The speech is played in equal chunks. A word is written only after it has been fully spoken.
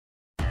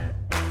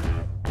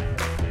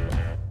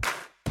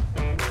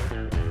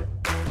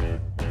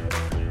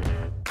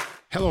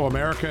Hello,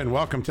 America, and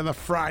welcome to the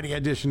Friday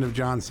edition of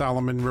John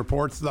Solomon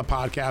Reports, the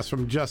podcast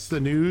from Just the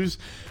News,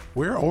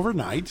 where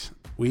overnight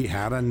we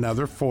had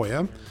another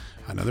FOIA,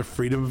 another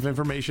Freedom of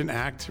Information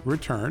Act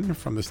return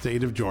from the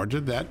state of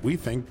Georgia that we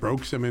think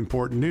broke some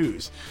important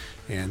news.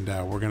 And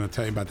we're going to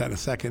tell you about that in a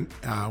second.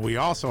 We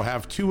also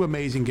have two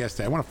amazing guests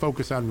today. I want to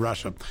focus on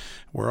Russia.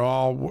 We're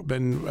all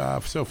been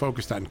so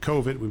focused on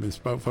COVID. We've been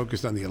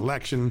focused on the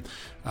election,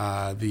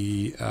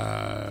 the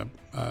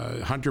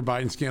Hunter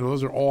Biden scandal.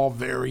 Those are all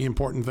very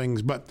important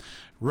things. But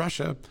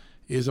Russia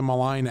is a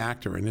malign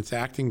actor, and it's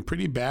acting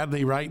pretty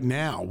badly right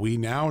now. We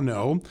now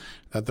know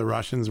that the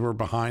Russians were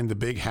behind the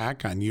big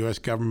hack on U.S.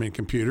 government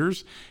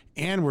computers,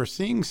 and we're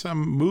seeing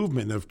some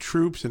movement of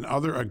troops and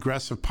other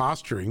aggressive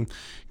posturing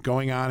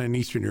going on in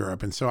Eastern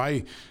Europe. And so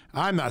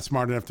I'm not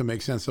smart enough to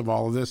make sense of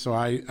all of this, so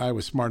I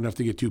was smart enough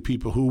to get two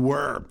people who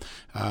were.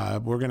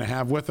 We're going to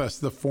have with us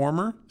the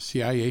former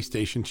CIA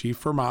station chief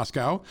for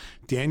Moscow.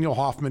 Daniel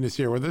Hoffman is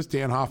here with us.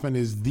 Dan Hoffman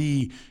is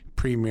the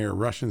premier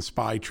Russian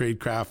spy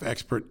tradecraft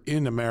expert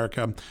in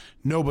America.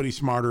 Nobody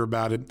smarter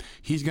about it.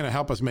 He's going to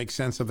help us make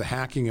sense of the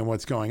hacking and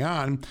what's going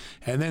on.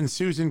 And then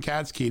Susan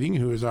Katz-Keating,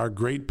 who is our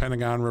great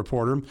Pentagon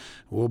reporter,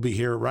 will be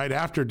here right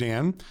after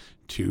Dan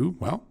to,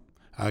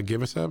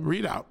 give us a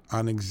readout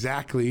on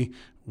exactly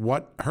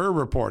what her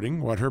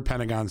reporting, what her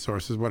Pentagon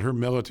sources, what her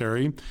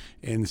military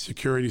and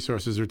security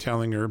sources are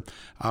telling her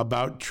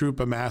about troop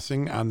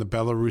amassing on the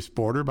Belarus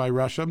border by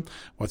Russia,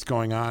 what's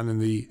going on in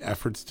the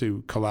efforts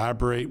to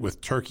collaborate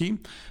with Turkey,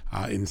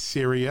 in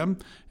Syria,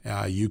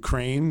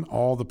 Ukraine,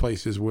 all the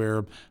places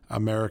where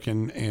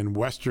American and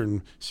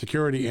Western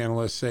security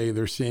analysts say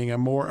they're seeing a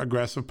more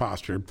aggressive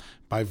posture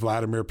by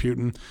Vladimir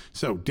Putin.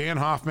 So Dan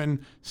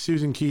Hoffman,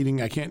 Susan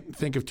Keating, I can't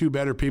think of two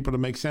better people to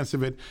make sense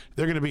of it.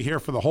 They're going to be here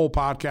for the whole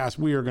podcast.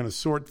 We are going to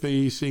sort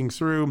these things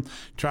through,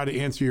 try to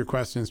answer your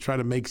questions, try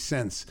to make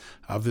sense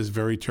of this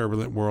very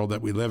turbulent world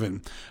that we live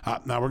in.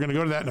 Now, we're going to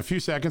go to that in a few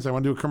seconds. I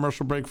want to do a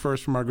commercial break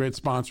first from our great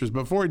sponsors.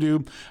 Before we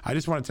do, I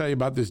just want to tell you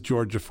about this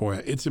Georgia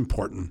FOIA. It's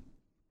important.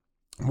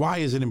 Why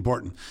is it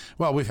important?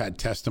 Well, we've had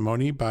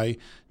testimony by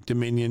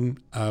Dominion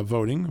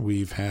voting.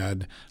 We've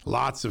had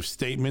lots of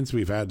statements.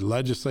 We've had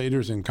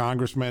legislators and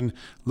congressmen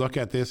look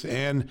at this,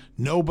 and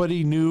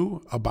nobody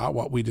knew about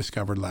what we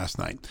discovered last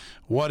night.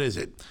 What is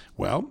it?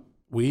 Well,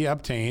 we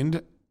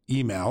obtained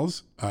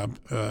emails,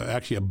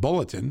 actually a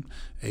bulletin,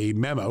 a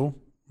memo,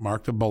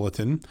 marked a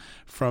bulletin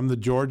from the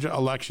Georgia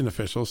election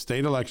officials,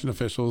 state election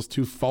officials,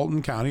 to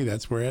Fulton County.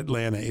 That's where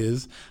Atlanta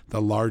is,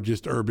 the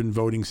largest urban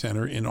voting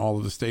center in all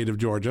of the state of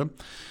Georgia.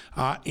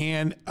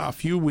 And a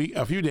few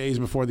days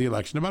before the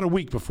election, about a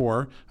week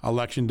before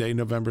Election Day,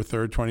 November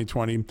 3rd,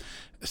 2020,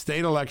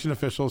 state election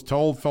officials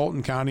told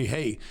Fulton County,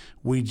 hey,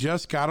 we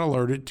just got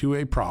alerted to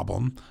a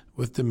problem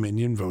with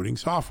Dominion voting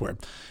software.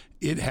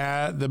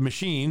 The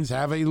machines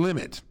have a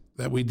limit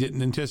that we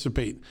didn't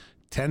anticipate.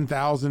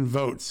 10,000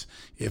 votes.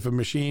 If a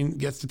machine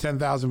gets to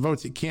 10,000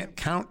 votes, it can't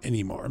count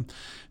anymore.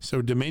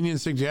 So Dominion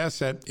suggests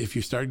that if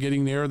you start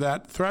getting near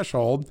that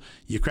threshold,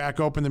 you crack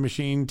open the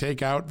machine,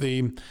 take out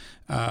the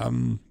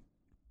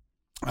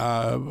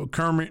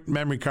current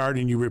memory card,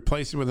 and you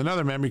replace it with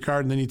another memory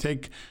card, and then you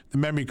take the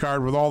memory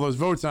card with all those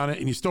votes on it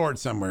and you store it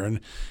somewhere.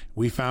 And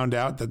we found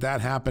out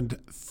that happened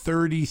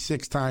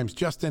 36 times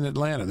just in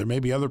Atlanta. There may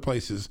be other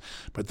places,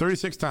 but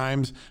 36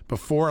 times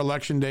before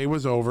Election Day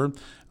was over.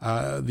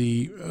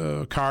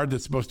 The card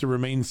that's supposed to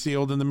remain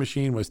sealed in the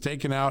machine was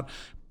taken out,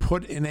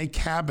 put in a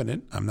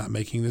cabinet. I'm not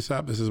making this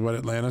up. This is what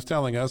Atlanta's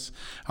telling us.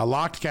 A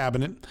locked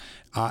cabinet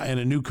and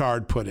a new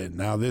card put in.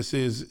 Now, this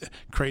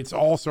creates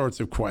all sorts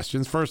of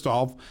questions. First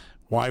off,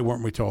 why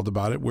weren't we told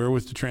about it? Where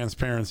was the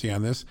transparency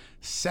on this?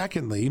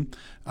 Secondly,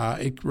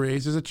 it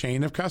raises a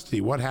chain of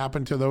custody. What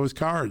happened to those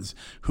cards?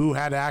 Who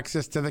had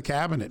access to the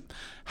cabinet?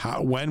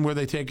 When were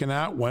they taken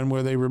out? When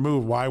were they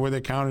removed? Why were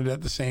they counted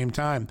at the same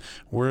time?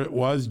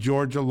 Was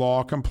Georgia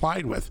law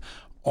complied with?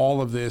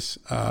 All of this,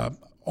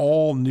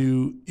 all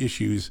new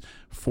issues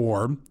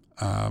for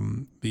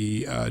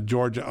the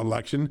Georgia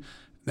election.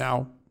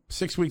 Now,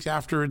 6 weeks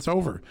after it's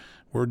over,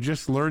 we're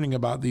just learning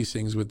about these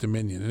things with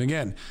Dominion. And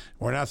again,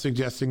 we're not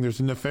suggesting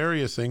there's a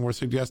nefarious thing. We're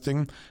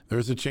suggesting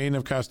there's a chain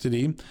of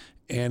custody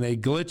and a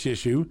glitch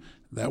issue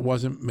that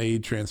wasn't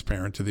made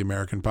transparent to the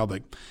American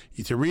public.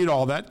 To read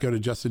all that, go to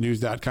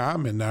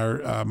justthenews.com, and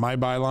our my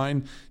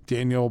byline,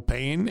 Daniel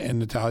Payne and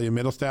Natalia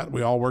Mittelstadt,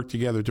 we all work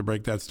together to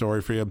break that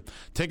story for you.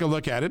 Take a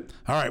look at it.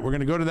 All right, we're going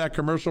to go to that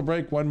commercial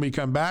break. When we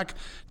come back,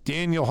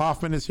 Daniel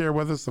Hoffman is here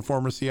with us, the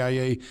former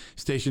CIA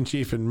station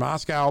chief in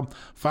Moscow,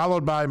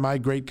 followed by my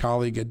great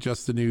colleague at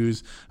Just the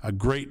News, a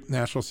great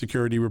national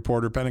security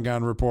reporter,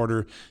 Pentagon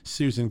reporter,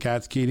 Susan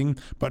Katz-Keating.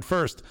 But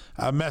first,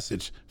 a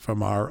message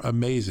from our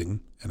amazing,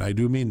 and I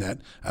do mean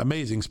that,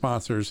 amazing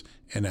sponsors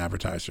and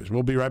advertisers.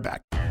 We'll be right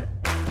back.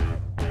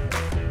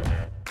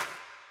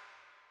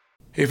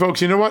 Hey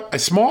folks, you know what? A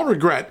small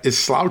regret is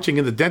slouching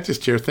in the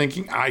dentist chair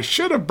thinking I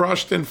should have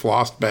brushed and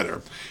flossed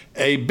better.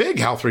 A big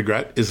health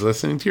regret is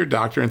listening to your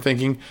doctor and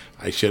thinking,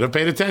 I should have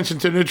paid attention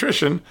to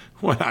nutrition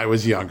when I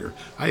was younger.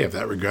 I have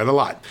that regret a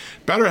lot.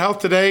 Better health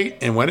today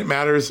and when it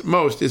matters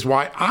most is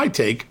why I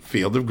take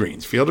Field of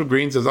Greens. Field of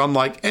Greens is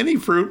unlike any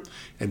fruit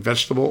and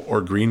vegetable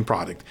or green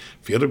product.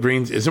 Field of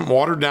Greens isn't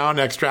watered down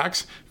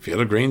extracts. Field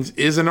of Greens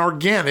is an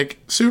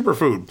organic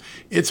superfood.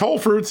 It's whole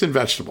fruits and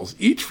vegetables.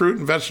 Each fruit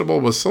and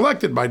vegetable was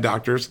selected by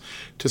doctors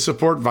to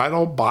support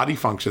vital body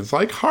functions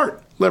like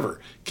heart, liver,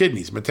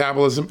 kidneys,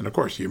 metabolism, and of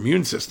course your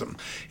immune system.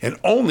 And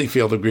only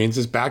Field of Greens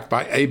is backed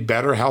by a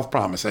better health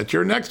promise. At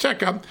your next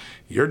checkup,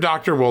 your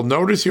doctor will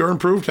notice your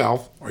improved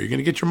health or you're going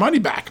to get your money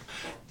back.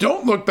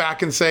 Don't look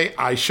back and say,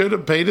 I should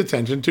have paid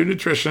attention to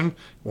nutrition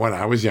when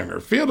I was younger.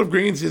 Field of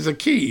Greens is a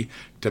key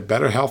to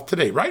better health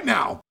today, right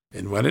now,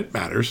 and when it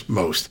matters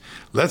most.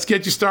 Let's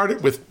get you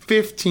started with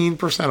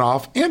 15%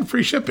 off and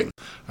free shipping.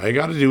 All you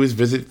got to do is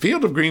visit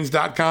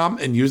fieldofgreens.com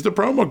and use the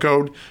promo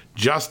code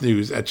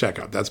JUSTNEWS at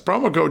checkout. That's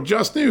promo code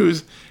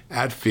JUSTNEWS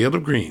at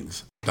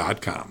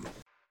fieldofgreens.com.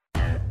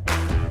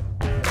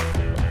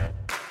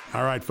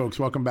 All right, folks,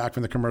 welcome back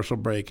from the commercial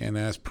break. And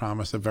as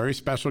promised, a very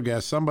special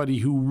guest, somebody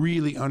who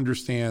really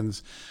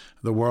understands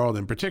the world,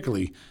 and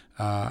particularly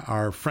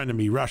our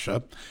frenemy,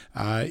 Russia,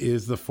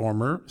 is the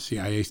former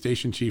CIA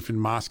station chief in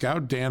Moscow,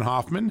 Dan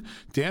Hoffman.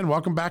 Dan,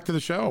 welcome back to the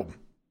show.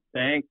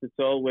 Thanks. It's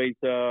always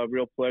a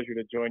real pleasure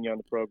to join you on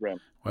the program.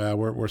 Well,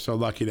 we're so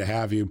lucky to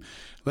have you.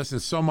 Listen,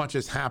 so much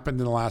has happened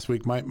in the last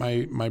week.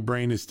 My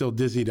brain is still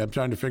dizzied. I'm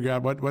trying to figure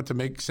out what to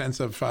make sense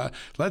of.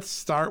 Let's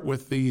start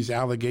with these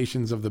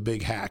allegations of the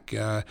big hack,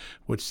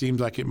 which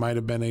seems like it might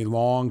have been a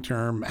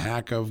long-term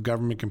hack of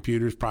government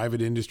computers,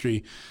 private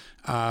industry.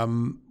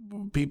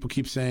 People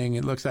keep saying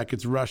it looks like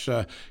it's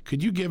Russia.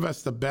 Could you give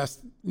us the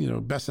best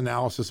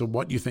analysis of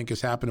what you think has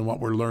happened and what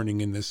we're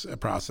learning in this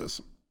process?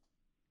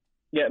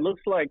 Yeah, it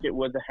looks like it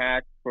was a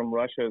hack from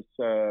Russia's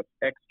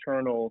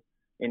external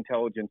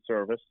intelligence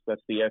service.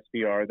 That's the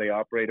SVR. They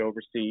operate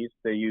overseas.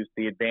 They use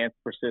the Advanced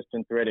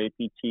Persistent Threat,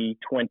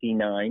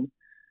 APT-29.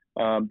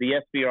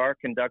 The SVR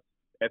conducts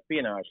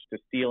espionage to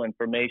steal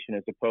information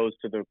as opposed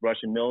to the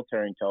Russian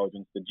military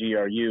intelligence, the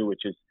GRU,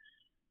 which is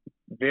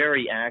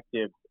very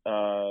active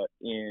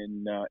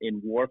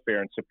in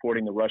warfare and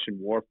supporting the Russian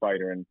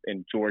warfighter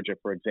in Georgia,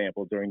 for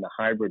example, during the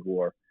hybrid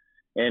war.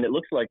 And it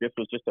looks like this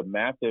was just a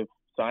massive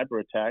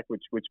cyber attack,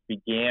 which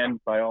began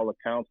by all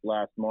accounts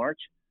last March.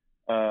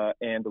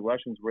 And the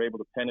Russians were able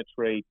to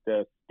penetrate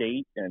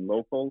state and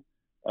local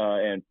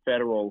and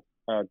federal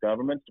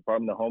governments,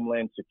 Department of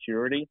Homeland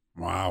Security,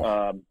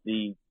 wow,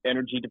 the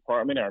Energy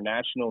Department, our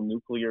National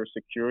Nuclear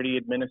Security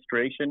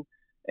Administration.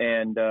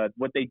 And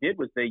what they did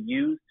was they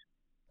used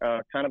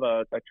kind of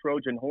a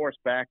Trojan horse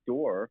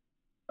backdoor,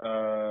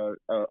 a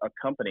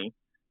company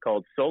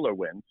called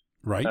SolarWinds,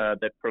 right,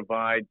 that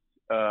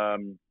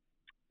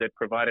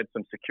provided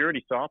some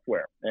security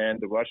software, and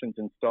the Russians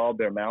installed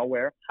their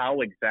malware.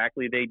 How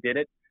exactly they did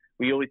it,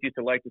 we always used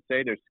to like to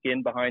say there's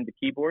skin behind the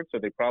keyboard, so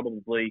they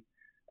probably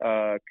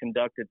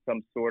conducted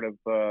some sort of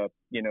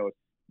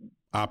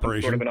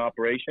operation. Some sort of an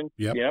operation.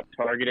 Yep.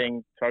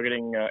 Targeting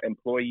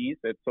employees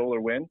at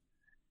SolarWinds,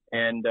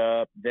 and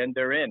then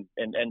they're in,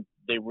 and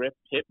they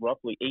hit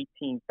roughly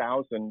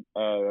 18,000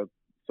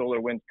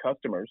 SolarWinds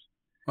customers,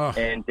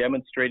 and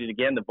demonstrated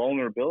again the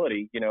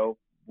vulnerability.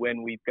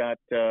 When we've got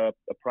a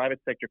private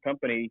sector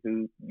company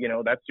who,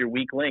 that's your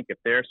weak link. If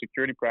their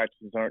security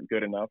practices aren't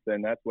good enough,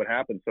 then that's what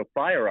happens. So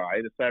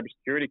FireEye, the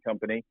cybersecurity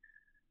company,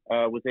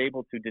 was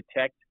able to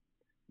detect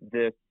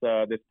this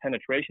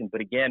penetration. But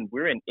again,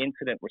 we're in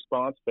incident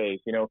response phase.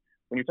 When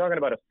you're talking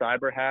about a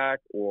cyber hack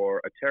or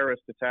a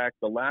terrorist attack,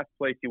 the last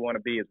place you want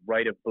to be is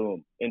right of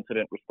boom,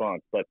 incident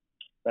response. But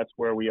that's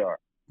where we are.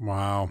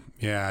 Wow.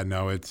 Yeah,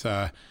 no, it's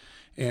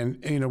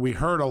and we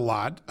heard a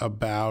lot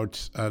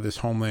about this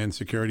Homeland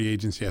Security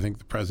Agency. I think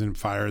the president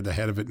fired the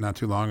head of it not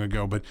too long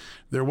ago, but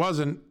there was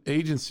an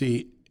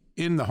agency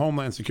in the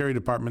Homeland Security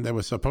Department that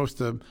was supposed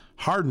to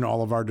harden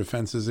all of our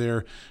defenses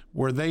there.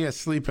 Were they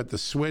asleep at the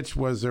switch?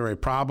 Was there a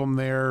problem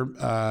there?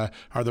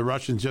 Are the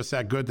Russians just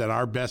that good that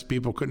our best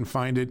people couldn't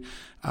find it?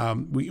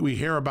 We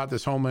hear about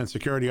this Homeland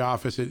Security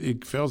Office.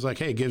 It feels like,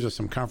 hey, it gives us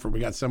some comfort. We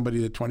got somebody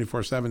that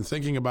 24/7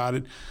 thinking about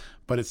it.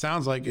 But it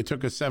sounds like it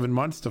took us 7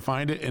 months to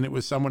find it, and it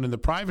was someone in the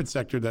private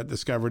sector that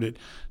discovered it,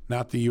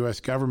 not the U.S.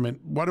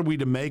 government. What are we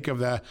to make of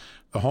the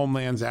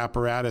Homeland's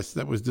apparatus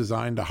that was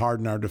designed to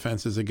harden our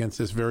defenses against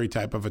this very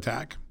type of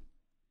attack?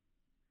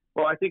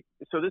 Well, I think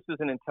so. This is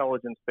an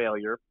intelligence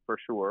failure for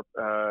sure.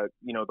 The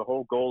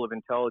whole goal of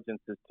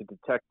intelligence is to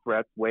detect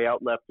threats way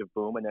out left of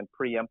boom and then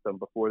preempt them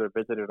before they're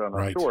visited on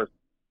our shores.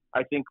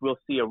 I think we'll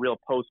see a real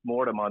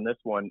post-mortem on this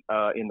one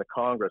in the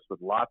Congress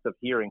with lots of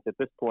hearings. At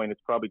this point,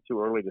 it's probably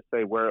too early to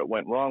say where it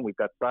went wrong. We've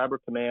got Cyber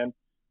Command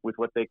with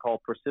what they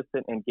call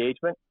persistent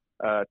engagement,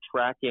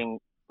 tracking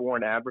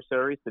foreign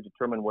adversaries to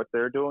determine what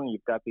they're doing.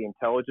 You've got the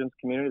intelligence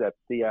community, that's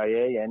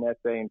CIA,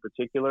 NSA in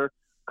particular,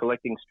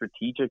 collecting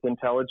strategic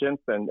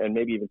intelligence and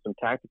maybe even some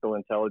tactical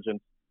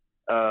intelligence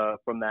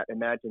from that.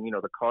 Imagine,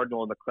 the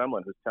cardinal in the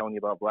Kremlin who's telling you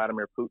about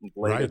Vladimir Putin's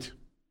latest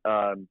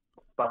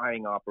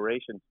spying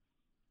operations.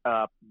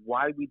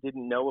 why we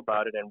didn't know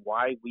about it and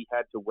why we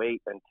had to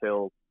wait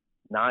until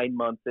 9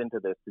 months into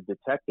this to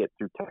detect it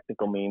through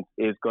technical means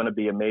is going to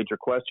be a major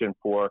question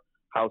for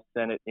House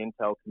Senate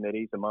Intel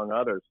committees, among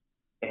others.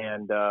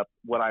 And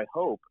what I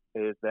hope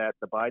is that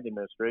the Biden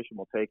administration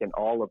will take an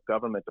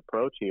all-of-government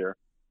approach here,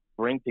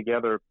 bring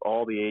together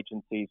all the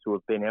agencies who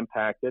have been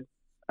impacted,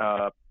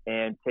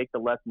 and take the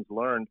lessons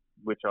learned,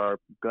 which are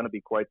going to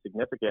be quite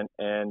significant,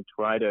 and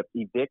try to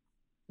evict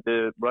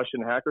the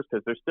Russian hackers,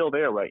 because they're still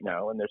there right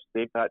now, and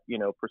they've got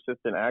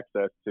persistent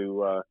access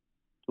to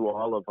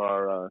all of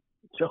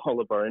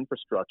our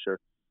infrastructure,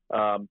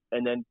 and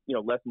then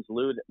lessons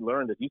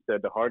learned, as you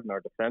said, to harden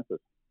our defenses.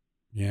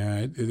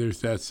 Yeah,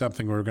 that's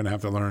something we're going to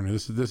have to learn.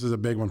 This is a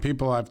big one.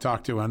 People I've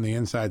talked to on the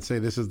inside say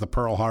this is the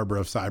Pearl Harbor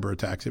of cyber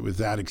attacks. It was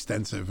that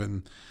extensive,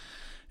 and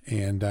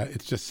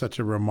it's just such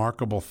a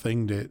remarkable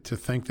thing to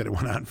think that it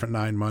went on for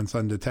 9 months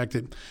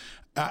undetected.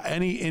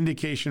 Any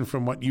indication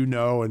from what you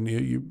know and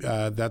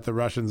that the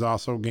Russians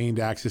also gained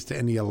access to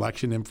any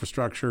election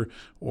infrastructure,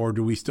 or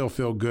do we still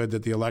feel good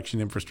that the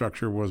election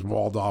infrastructure was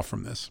walled off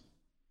from this?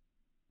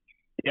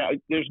 Yeah,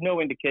 there's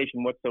no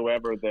indication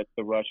whatsoever that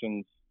the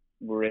Russians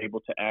were able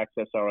to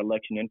access our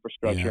election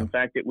infrastructure. Yeah. In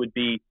fact, it would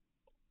be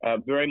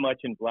very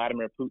much in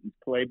Vladimir Putin's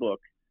playbook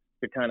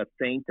to kind of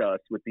feint us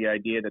with the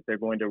idea that they're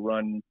going to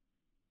run,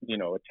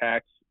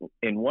 attacks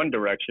in one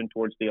direction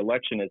towards the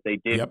election, as they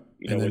did, yep.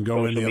 And then with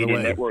go in the social other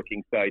media way.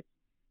 networking sites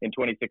in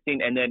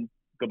 2016, and then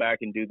go back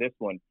and do this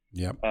one,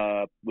 yep.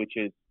 Which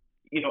is,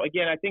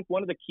 again, I think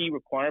one of the key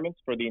requirements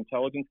for the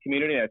intelligence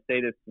community, and I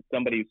say this to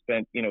somebody who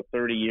spent,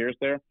 30 years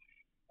there,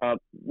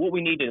 what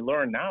we need to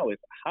learn now is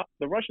how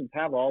the Russians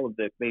have all of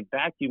this. They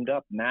vacuumed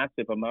up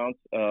massive amounts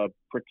of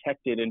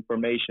protected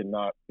information,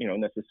 not,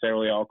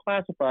 necessarily all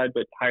classified,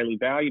 but highly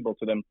valuable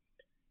to them.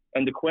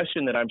 And the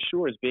question that I'm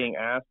sure is being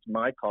asked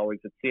my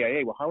colleagues at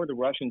CIA, well, how are the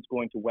Russians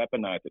going to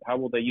weaponize it? How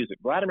will they use it?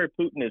 Vladimir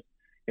Putin is,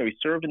 he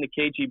served in the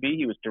KGB.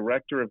 He was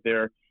director of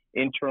their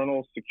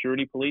internal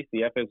security police,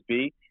 the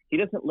FSB. He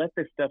doesn't let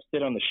this stuff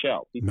sit on the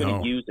shelf. He's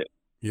going to use it.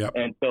 Yep.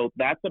 And so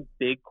that's a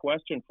big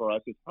question for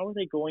us, is how are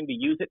they going to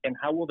use it, and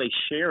how will they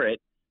share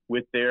it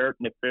with their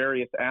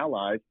nefarious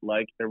allies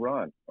like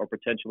Iran or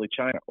potentially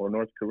China or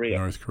North Korea?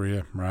 North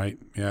Korea, right.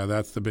 Yeah,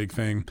 that's the big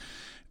thing.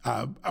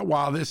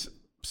 While this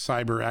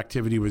cyber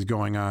activity was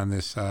going on,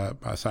 this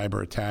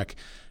cyber attack,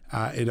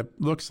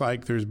 it looks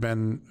like there's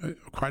been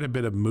quite a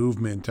bit of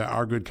movement.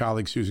 Our good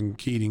colleague Susan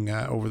Keating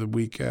over the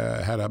week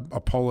had a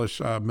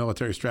Polish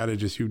military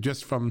strategist who,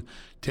 just from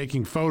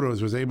taking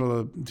photos, was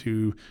able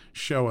to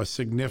show a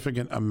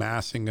significant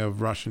amassing of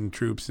Russian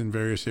troops in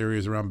various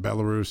areas around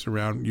Belarus,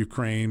 around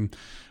Ukraine,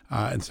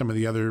 and some of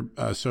the other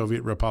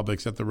Soviet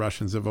republics that the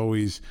Russians have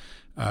always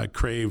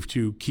craved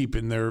to keep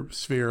in their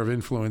sphere of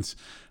influence.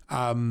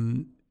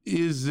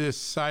 Is this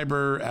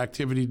cyber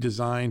activity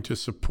designed to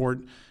support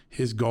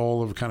his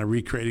goal of kind of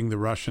recreating the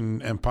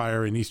Russian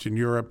Empire in Eastern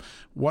Europe?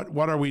 What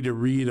are we to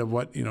read of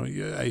what,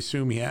 I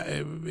assume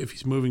if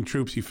he's moving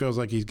troops, he feels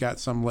like he's got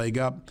some leg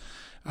up.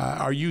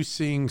 Are you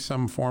seeing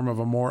some form of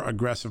a more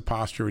aggressive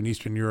posture in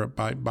Eastern Europe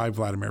by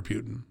Vladimir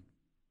Putin?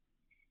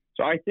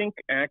 So I think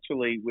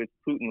actually with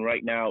Putin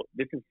right now,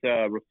 this is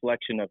a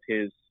reflection of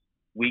his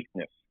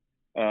weakness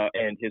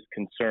and his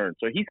concern.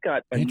 So he's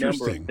got a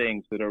number of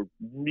things that are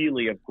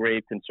really of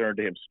grave concern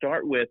to him.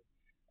 Start with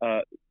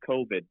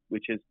COVID,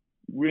 which has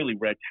really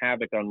wreaked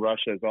havoc on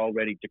Russia's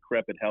already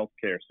decrepit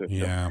healthcare system.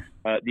 Yeah.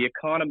 The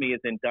economy is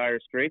in dire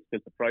straits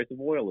because the price of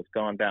oil has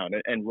gone down,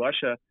 and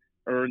Russia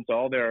earns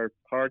all their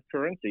hard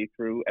currency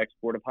through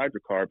export of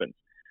hydrocarbons.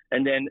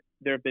 And then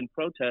there have been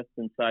protests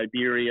in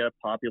Siberia,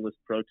 populist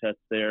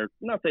protests there.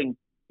 Nothing,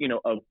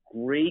 of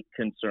great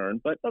concern,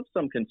 but of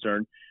some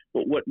concern.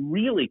 But what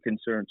really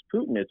concerns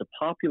Putin is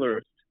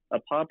a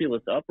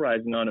populist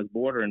uprising on his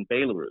border in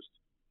Belarus.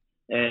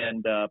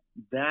 And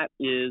that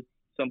is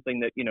something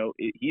that,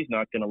 he's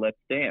not going to let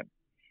stand.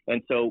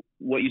 And so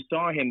what you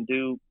saw him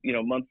do,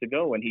 months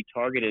ago when he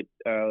targeted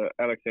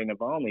Alexei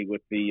Navalny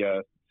with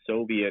the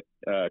Soviet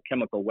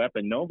chemical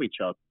weapon Novichok,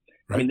 right.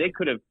 I mean, they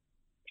could have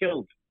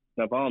killed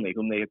Navalny,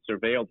 whom they had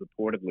surveilled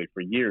reportedly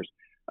for years,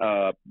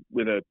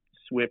 with a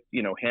swift,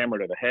 hammer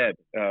to the head.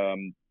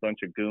 Bunch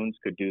of goons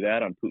could do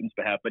that on Putin's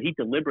behalf, but he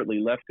deliberately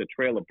left a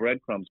trail of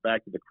breadcrumbs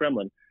back to the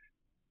Kremlin,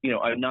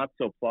 a not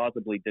so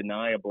plausibly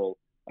deniable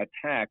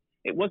attack.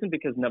 It wasn't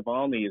because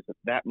Navalny is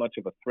that much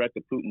of a threat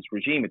to Putin's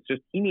regime. It's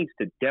just he needs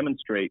to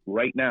demonstrate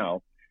right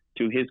now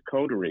to his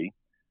coterie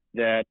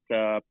that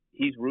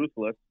he's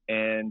ruthless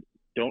and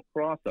don't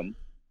cross him,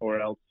 or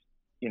else,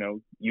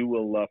 you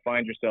will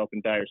find yourself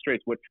in dire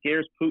straits. What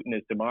scares Putin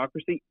is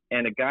democracy,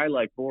 and a guy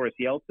like Boris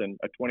Yeltsin,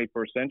 a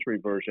 21st century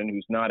version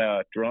who's not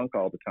drunk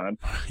all the time.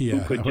 Yeah,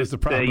 who could that was just the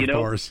problem with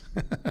Boris.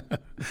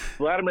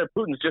 Vladimir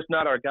Putin's just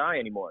not our guy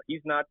anymore.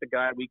 He's not the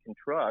guy we can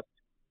trust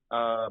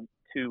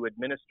to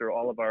administer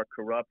all of our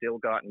corrupt,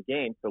 ill-gotten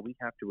gains, so we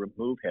have to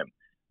remove him.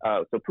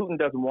 So Putin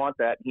doesn't want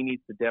that. He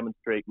needs to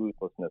demonstrate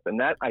ruthlessness. And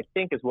that, I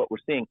think, is what we're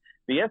seeing.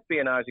 The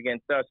espionage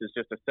against us is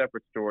just a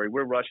separate story.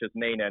 We're Russia's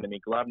main enemy,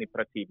 Glavny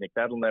Protivnik.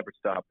 That'll never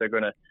stop. They're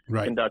going to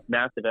conduct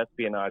massive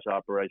espionage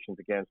operations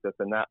against us.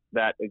 And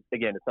that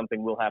again, is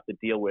something we'll have to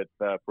deal with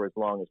for as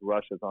long as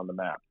Russia's on the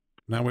map.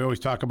 Now, we always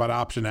talk about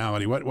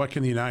optionality. What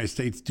can the United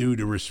States do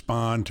to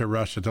respond to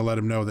Russia, to let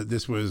them know that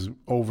this was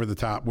over the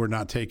top? We're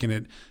not taking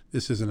it.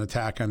 This is an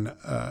attack on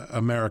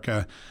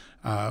America.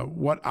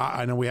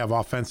 I know we have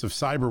offensive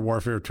cyber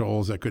warfare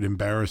tools that could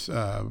embarrass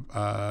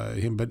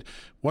him, but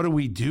what do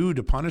we do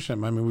to punish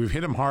him? I mean, we've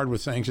hit him hard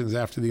with sanctions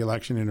after the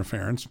election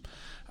interference.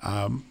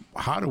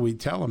 How do we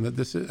tell him that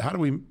this is? How do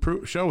we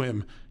show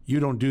him you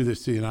don't do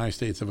this to the United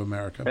States of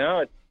America? No,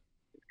 it's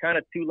kind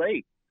of too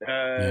late.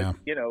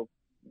 You know,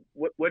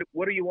 what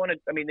do you want to?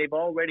 I mean, they've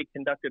already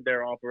conducted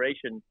their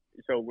operation,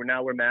 so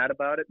we're mad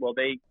about it. Well,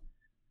 they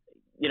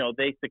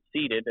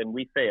succeeded and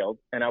we failed,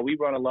 and now we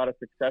run a lot of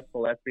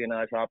successful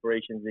espionage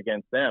operations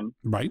against them.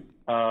 Right.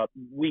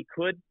 We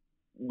could,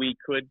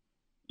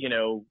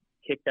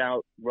 kick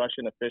out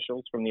Russian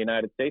officials from the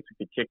United States.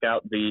 We could kick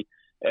out the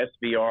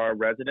SVR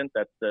resident.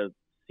 That's the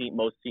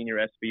most senior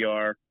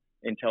SVR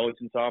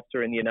intelligence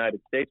officer in the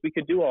United States. We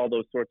could do all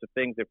those sorts of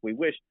things if we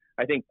wish.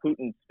 I think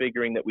Putin's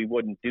figuring that we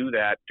wouldn't do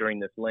that during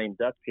this lame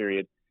duck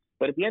period.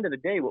 But at the end of the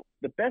day,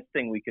 the best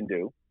thing we can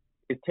do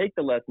is take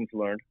the lessons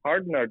learned,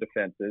 harden our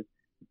defenses,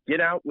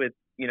 get out with,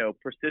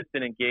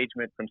 persistent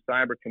engagement from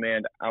Cyber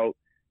Command out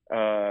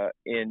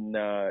in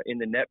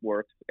the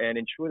networks, and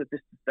ensure that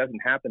this doesn't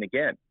happen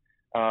again.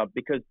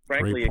 Because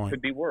frankly, it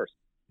could be worse.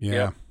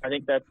 Yeah. I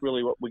think that's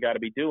really what we got to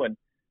be doing.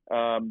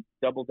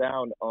 Double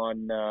down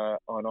on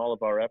all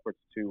of our efforts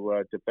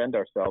to defend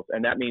ourselves,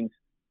 and that means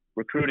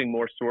recruiting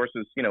more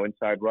sources,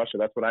 inside Russia.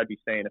 That's what I'd be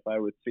saying if I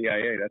was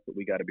CIA. That's what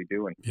we got to be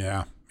doing.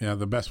 Yeah.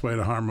 The best way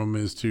to harm them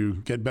is to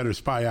get better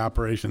spy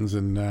operations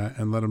and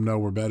let them know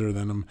we're better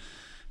than them.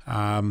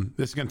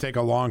 This is going to take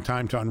a long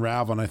time to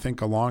unravel, and I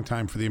think a long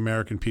time for the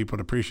American people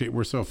to appreciate.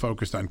 We're so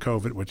focused on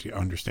COVID, which you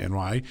understand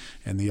why,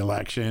 and the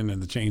election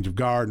and the change of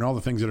guard and all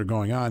the things that are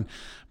going on.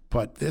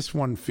 But this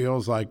one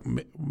feels like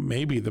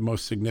maybe the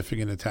most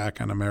significant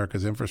attack on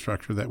America's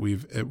infrastructure that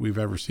we've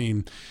ever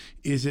seen.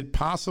 Is it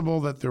possible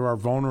that there are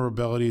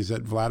vulnerabilities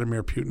that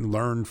Vladimir Putin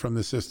learned from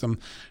the system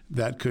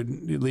that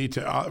could lead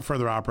to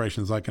further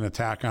operations, like an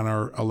attack on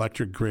our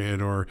electric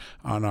grid or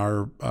on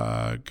our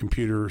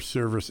computer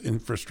service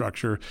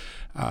infrastructure?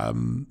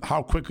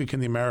 How quickly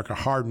can the America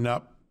harden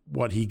up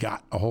what he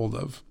got a hold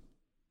of?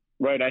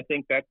 Right. I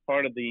think that's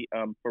part of the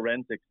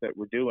forensics that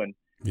we're doing.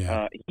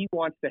 Yeah. He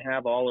wants to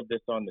have all of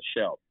this on the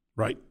shelf.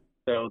 Right.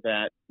 So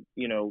that,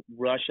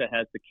 Russia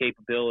has the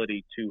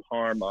capability to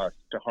harm us,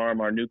 to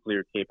harm our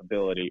nuclear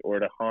capability, or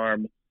to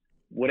harm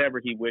whatever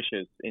he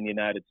wishes in the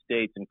United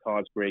States and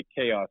cause great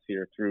chaos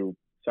here through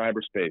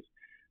cyberspace.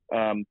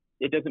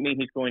 It doesn't mean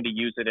he's going to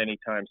use it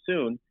anytime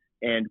soon.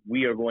 And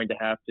we are going to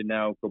have to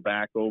now go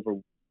back over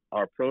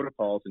our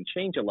protocols and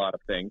change a lot of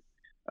things.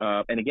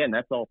 And again,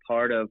 that's all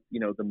part of,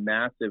 the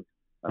massive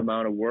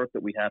amount of work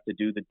that we have to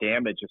do, the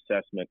damage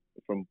assessment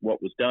from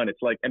what was done.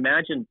 It's like,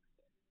 imagine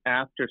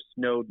after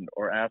Snowden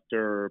or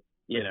after,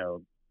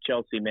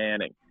 Chelsea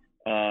Manning,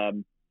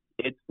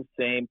 it's the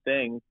same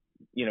thing.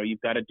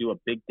 You've got to do a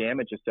big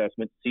damage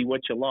assessment, see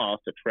what you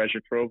lost, a treasure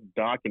trove of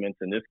documents,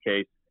 in this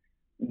case,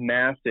 a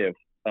massive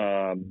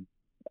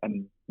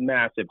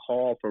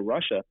haul for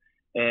Russia,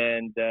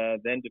 and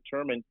then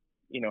determine,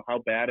 how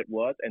bad it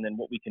was and then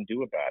what we can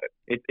do about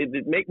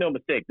it. Make no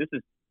mistake, this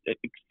is an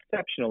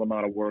exceptional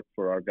amount of work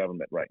for our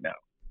government right now.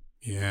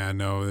 Yeah,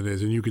 no, it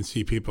is, and you can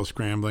see people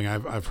scrambling.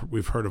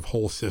 We've heard of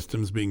whole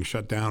systems being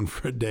shut down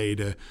for a day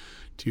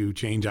to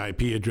change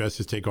IP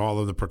addresses, take all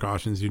of the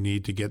precautions you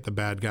need to get the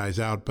bad guys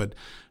out. But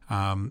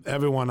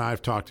everyone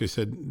I've talked to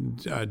said,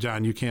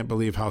 John, you can't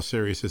believe how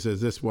serious this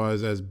is. This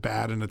was as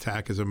bad an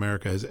attack as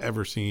America has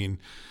ever seen,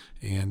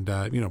 and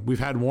we've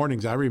had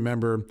warnings. I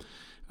remember.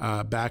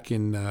 Back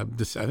in, I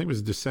think it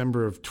was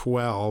December of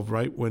 12,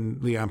 right when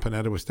Leon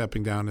Panetta was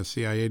stepping down as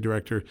CIA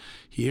director,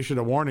 he issued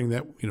a warning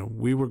that,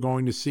 we were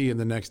going to see in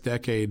the next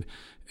decade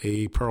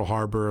a Pearl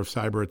Harbor of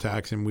cyber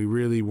attacks, and we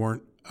really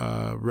weren't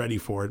ready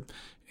for it.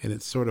 And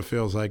it sort of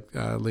feels like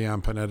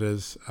Leon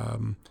Panetta's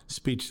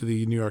speech to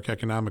the New York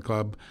Economic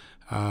Club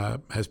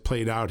has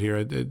played out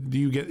here.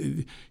 Do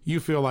you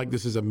feel like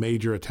this is a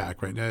major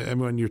attack right now?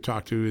 Everyone you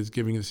talk to is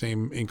giving the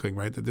same inkling,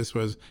 right, that this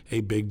was a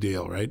big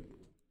deal, right?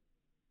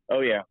 Oh,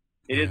 yeah,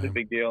 it is a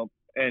big deal.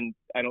 And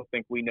I don't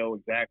think we know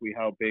exactly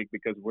how big,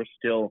 because we're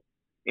still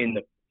in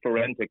the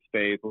forensics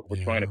phase.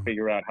 We're trying to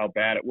figure out how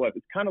bad it was.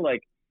 It's kind of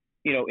like,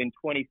 in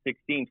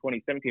 2016,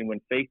 2017,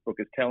 when Facebook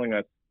is telling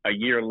us a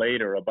year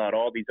later about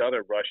all these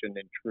other Russian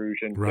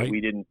intrusions that we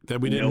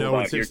didn't know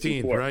in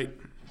 16, right?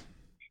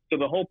 So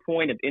the whole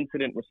point of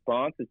incident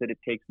response is that it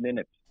takes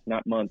minutes,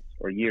 not months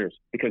or years,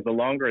 because the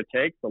longer it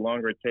takes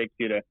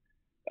you to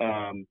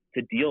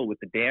deal with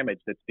the damage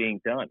that's being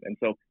done. And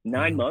so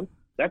 9 months,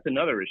 that's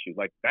another issue.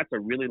 Like, that's a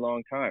really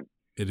long time.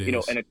 It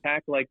is. An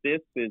attack like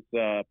this is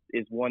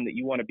one that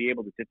you want to be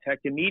able to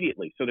detect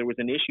immediately. So there was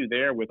an issue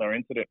there with our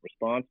incident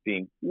response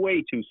being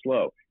way too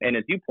slow. And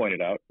as you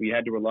pointed out, we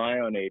had to rely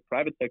on a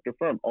private sector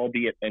firm,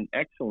 albeit an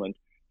excellent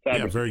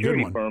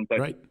cybersecurity firm.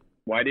 But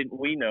why didn't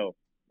we know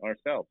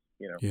ourselves?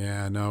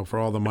 Yeah, no, for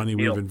all the money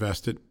we've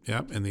invested,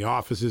 and the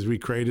offices we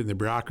created and the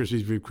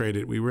bureaucracies we've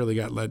created, we really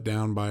got let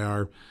down by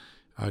our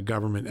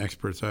government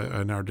experts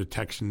and our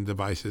detection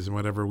devices and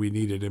whatever we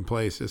needed in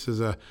place. This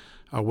is a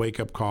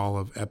wake-up call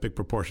of epic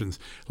proportions.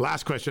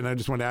 Last question, I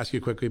just want to ask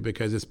you quickly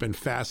because it's been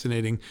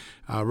fascinating.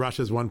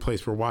 Russia's one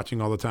place we're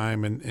watching all the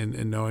time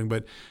and knowing,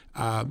 but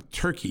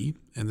Turkey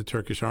and the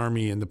Turkish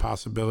army and the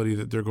possibility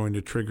that they're going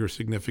to trigger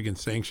significant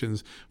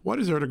sanctions. What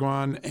is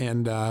Erdogan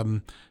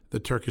and the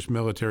Turkish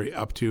military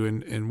up to,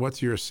 and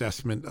what's your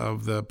assessment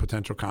of the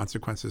potential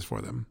consequences for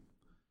them?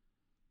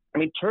 I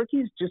mean,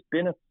 Turkey's just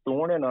been a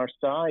thorn in our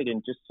side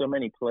in just so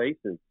many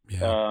places.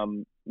 Yeah.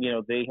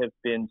 They have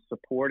been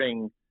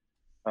supporting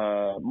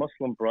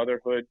Muslim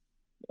Brotherhood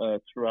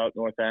throughout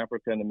North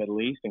Africa and the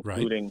Middle East,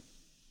 including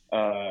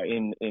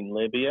in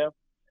Libya.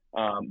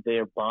 They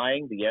are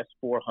buying the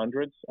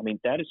S-400s. I mean,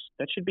 that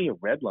should be a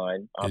red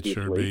line,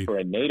 obviously, for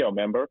a NATO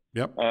member.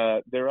 Yep.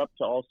 They're up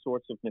to all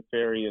sorts of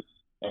nefarious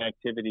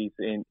activities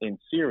in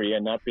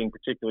Syria, not being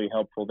particularly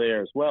helpful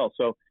there as well.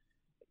 So,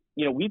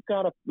 we've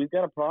got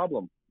a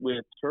problem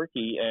with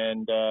Turkey,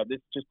 and this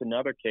is just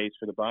another case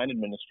for the Biden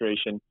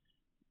administration.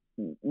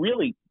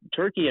 Really,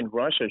 Turkey and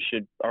Russia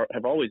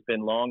have always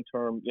been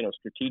long-term,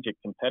 strategic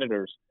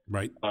competitors,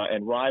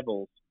 and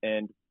rivals,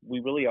 and we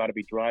really ought to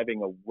be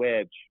driving a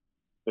wedge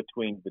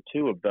between the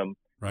two of them.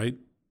 Right.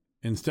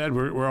 Instead,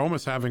 we're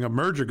almost having a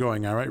merger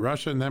going on, right?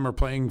 Russia and them are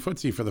playing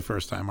footsie for the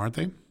first time, aren't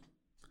they?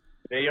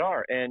 They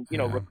are, and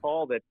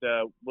recall that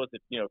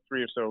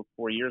 3 or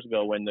 4 years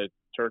ago when the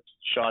Turks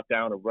shot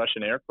down a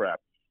Russian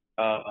aircraft.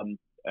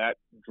 That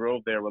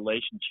drove their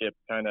relationship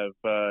kind of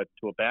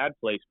to a bad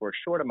place for a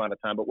short amount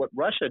of time. But what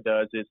Russia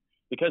does is,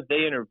 because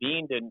they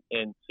intervened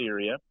in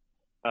Syria,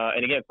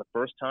 and again, it's the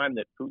first time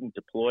that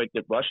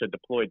Russia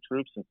deployed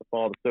troops since the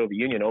fall of the Soviet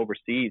Union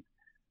overseas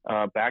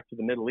back to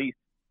the Middle East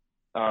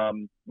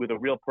with a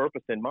real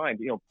purpose in mind.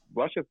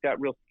 Russia's got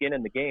real skin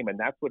in the game, and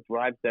that's what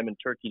drives them and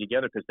Turkey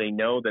together, because they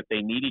know that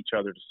they need each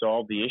other to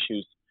solve the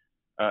issues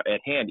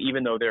at hand,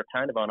 even though they're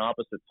kind of on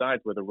opposite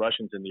sides, where the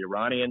Russians and the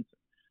Iranians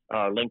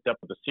are linked up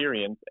with the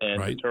Syrians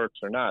and the Turks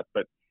are not.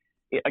 But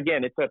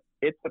again, it's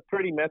a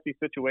pretty messy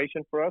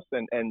situation for us,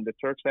 and the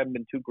Turks haven't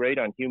been too great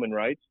on human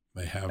rights.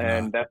 They have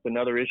and not. That's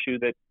another issue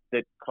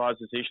that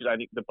causes issues. I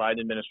think the Biden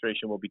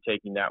administration will be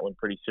taking that one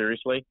pretty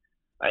seriously.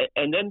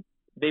 And then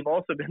they've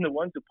also been the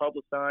ones who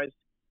publicized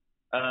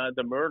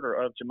the murder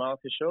of Jamal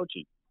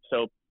Khashoggi.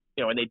 So,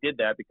 and they did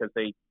that because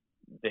they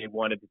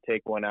wanted to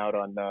take one out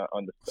on the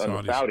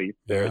Saudis,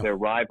 their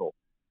rival.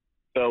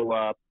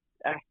 So,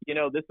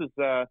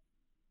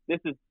 this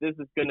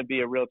is going to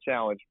be a real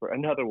challenge for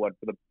another one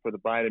for the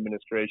Biden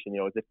administration.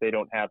 As if they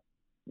don't have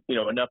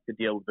enough to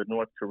deal with the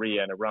North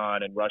Korea and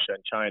Iran and Russia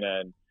and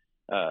China and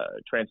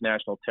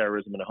transnational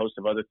terrorism and a host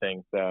of other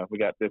things. We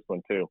got this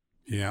one too.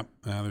 Yeah,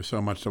 there's so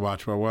much to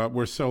watch. Well,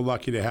 we're so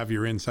lucky to have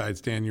your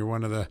insights, Dan. You're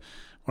one of the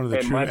true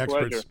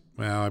experts. Pleasure.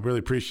 Well, I really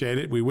appreciate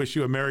it. We wish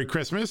you a Merry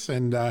Christmas,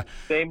 and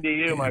same to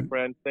you, my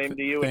friend. Same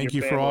to you. Thank and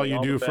your you for all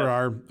you do best.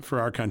 for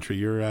our country.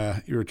 You're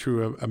a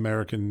true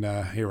American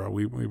hero.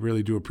 We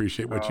really do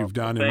appreciate what you've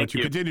done and what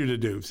you continue to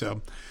do.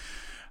 So,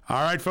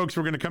 all right, folks,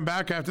 we're going to come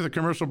back after the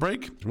commercial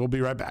break. We'll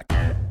be right back.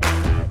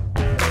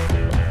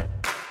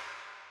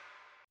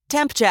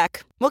 Temp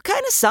check. What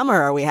kind of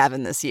summer are we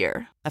having this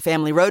year? A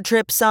family road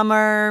trip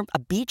summer? A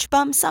beach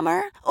bum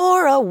summer?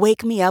 Or a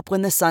wake me up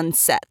when the sun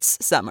sets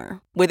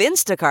summer? With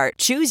Instacart,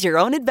 choose your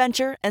own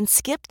adventure and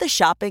skip the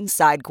shopping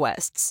side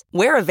quests.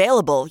 Where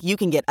available, you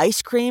can get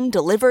ice cream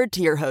delivered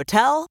to your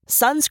hotel,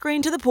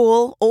 sunscreen to the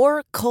pool,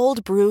 or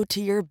cold brew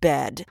to your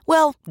bed.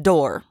 Well,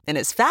 door, in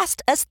as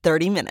fast as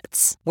 30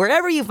 minutes.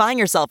 Wherever you find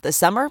yourself this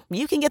summer,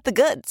 you can get the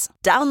goods.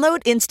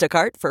 Download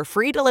Instacart for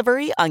free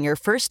delivery on your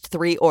first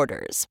 3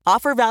 orders.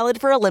 Offer valid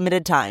for a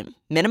limited time.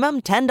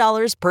 Minimum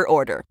 $10 per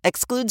order.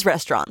 Excludes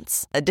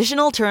restaurants.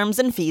 Additional terms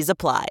and fees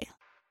apply.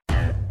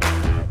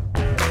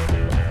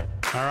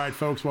 All right,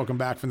 folks, welcome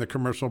back from the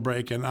commercial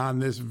break. And on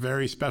this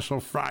very special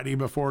Friday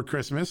before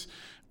Christmas,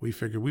 we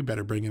figured we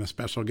better bring in a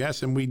special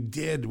guest. And we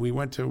did. We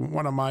went to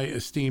one of my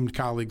esteemed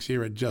colleagues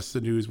here at Just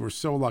the News. We're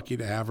so lucky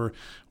to have her,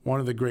 one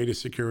of the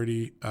greatest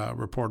security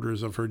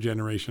reporters of her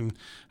generation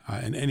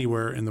and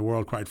anywhere in the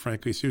world, quite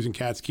frankly, Susan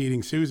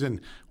Katz-Keating. Susan,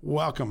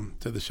 welcome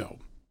to the show.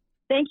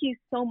 Thank you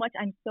so much.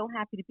 I'm so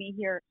happy to be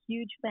here.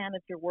 Huge fan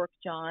of your work,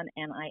 John,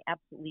 and I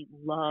absolutely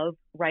love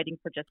writing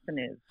for Just the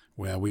News.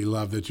 Well, we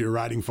love that you're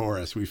writing for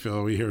us. We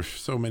hear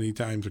so many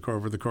times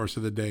over the course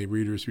of the day,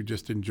 readers who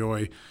just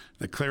enjoy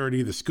the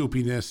clarity, the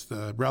scoopiness,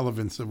 the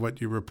relevance of what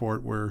you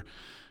report. We're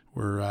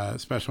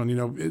special.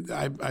 And,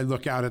 I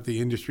look out at the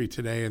industry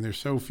today, and there's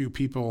so few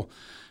people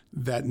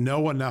that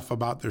know enough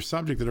about their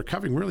subject, that are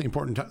covering really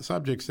important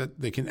subjects, that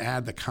they can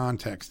add the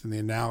context and the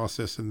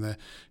analysis and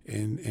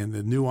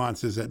the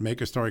nuances that make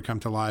a story come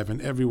to life.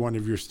 And every one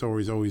of your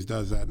stories always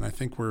does that. And I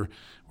think we're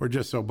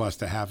just so blessed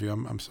to have you.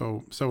 I'm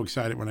so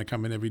excited when I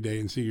come in every day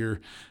and see your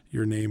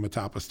name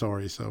atop a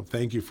story. So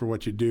thank you for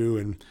what you do.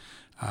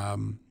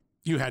 And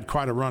you had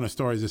quite a run of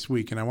stories this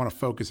week, and I want to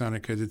focus on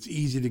it because it's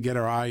easy to get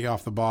our eye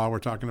off the ball. We're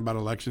talking about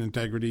election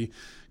integrity,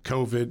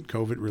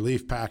 COVID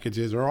relief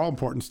packages are all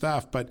important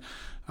stuff. But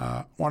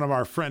one of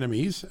our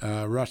frenemies,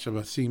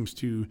 Russia, seems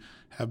to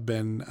have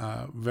been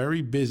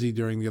very busy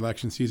during the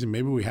election season.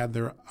 Maybe we had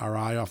our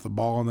eye off the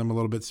ball on them a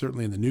little bit,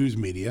 certainly in the news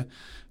media,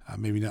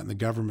 maybe not in the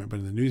government, but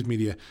in the news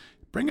media.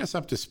 Bring us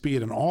up to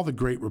speed on all the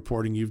great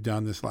reporting you've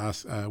done this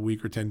last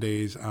week or 10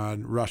 days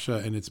on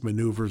Russia and its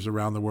maneuvers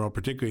around the world,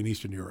 particularly in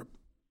Eastern Europe.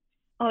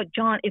 Oh,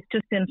 John, it's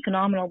just been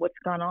phenomenal what's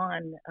gone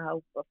on.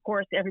 Of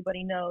course,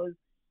 everybody knows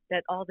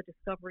that all the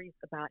discoveries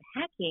about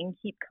hacking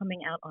keep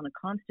coming out on a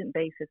constant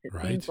basis. It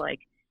seems like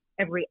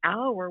every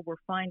hour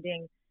we're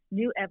finding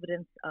new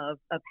evidence of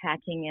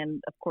hacking.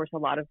 And, of course, a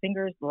lot of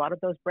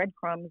those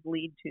breadcrumbs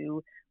lead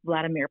to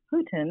Vladimir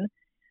Putin,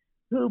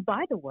 who,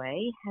 by the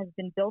way, has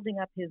been building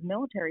up his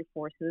military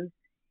forces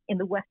in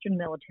the Western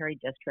Military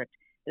District.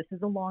 This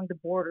is along the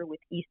border with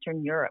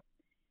Eastern Europe.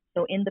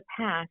 So in the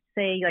past,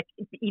 say, like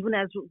even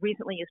as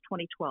recently as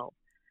 2012,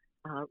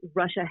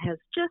 Russia has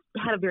just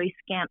had a very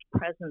scant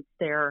presence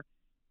there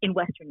in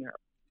Western Europe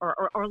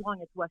or along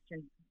its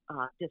Western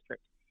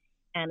district.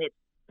 And it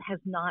has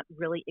not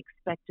really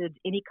expected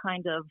any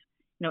kind of,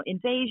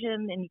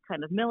 invasion, any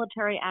kind of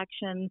military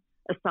action,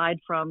 aside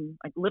from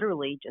like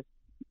literally just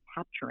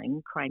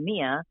capturing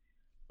Crimea.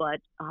 But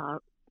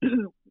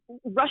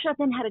Russia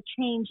then had a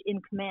change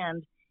in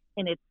command,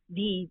 and it's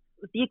the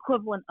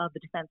equivalent of the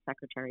defense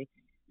secretary.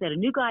 They had a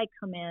new guy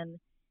come in,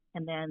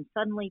 and then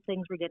suddenly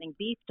things were getting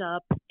beefed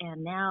up,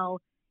 and now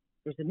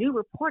there's a new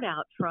report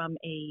out from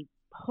a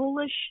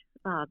Polish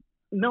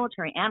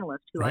military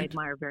analyst who I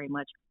admire very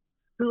much,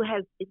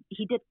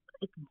 he did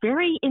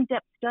very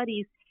in-depth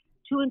studies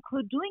to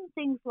include doing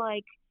things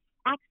like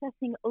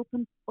accessing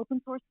open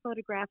source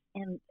photographs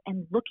and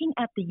looking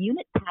at the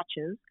unit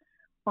patches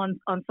on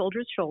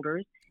soldiers'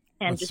 shoulders.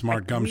 And that's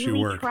smart gumshoe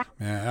work.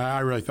 I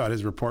really thought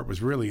his report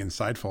was really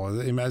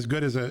insightful. As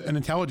good as an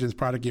intelligence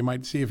product you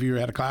might see if you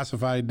had a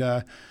classified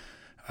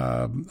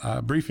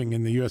briefing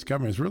in the U.S.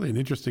 government. It's really an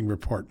interesting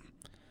report.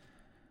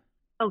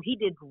 Oh, he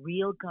did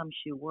real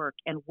gumshoe work.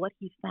 And what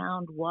he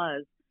found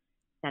was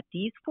that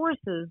these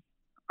forces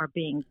are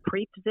being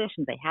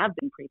pre-positioned. They have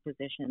been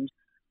pre-positioned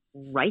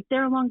right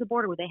there along the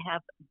border where they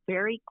have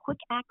very quick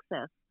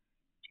access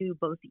to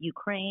both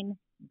Ukraine,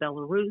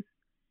 Belarus.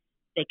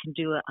 They can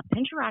do a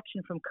pincher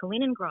action from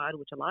Kaliningrad,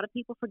 which a lot of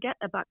people forget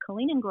about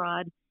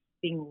Kaliningrad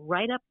being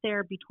right up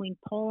there between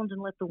Poland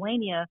and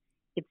Lithuania.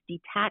 It's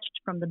detached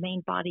from the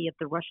main body of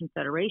the Russian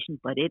Federation,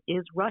 but it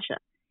is Russia.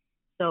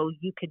 So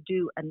you could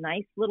do a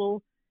nice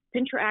little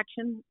pincher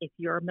action if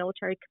you're a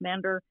military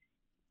commander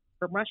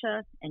from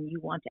Russia and you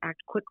want to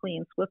act quickly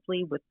and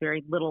swiftly with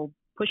very little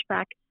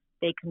pushback.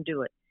 They can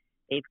do it.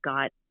 They've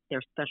got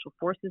their special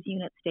forces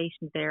unit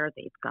stationed there.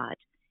 They've got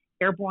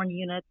airborne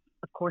units,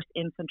 of course,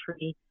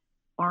 infantry,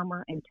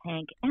 armor and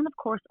tank, and of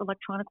course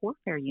electronic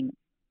warfare units.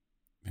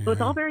 So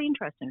it's all very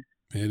interesting.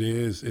 It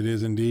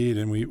is indeed.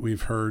 And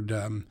we've heard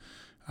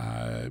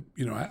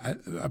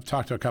I've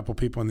talked to a couple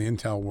people in the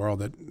intel world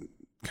that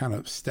kind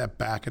of stepped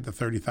back at the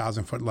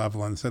 30,000 foot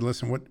level and said,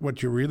 listen,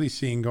 what you're really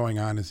seeing going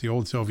on is the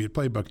old Soviet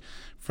playbook.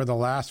 For the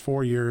last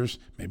 4 years,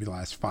 maybe the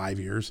last 5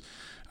 years,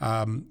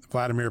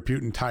 Vladimir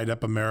Putin tied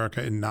up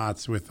America in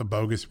knots with a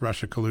bogus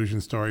Russia collusion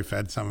story,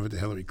 fed some of it to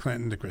Hillary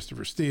Clinton, to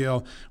Christopher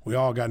Steele. We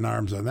all got in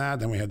arms on that.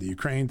 Then we had the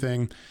Ukraine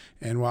thing.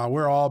 And while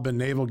we're all been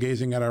navel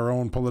gazing at our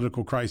own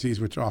political crises,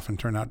 which often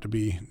turn out to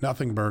be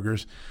nothing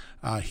burgers,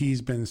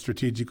 he's been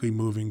strategically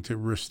moving to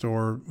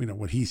restore,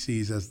 what he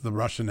sees as the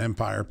Russian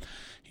Empire.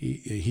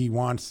 He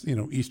wants,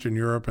 Eastern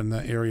Europe and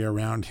the area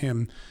around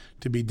him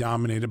to be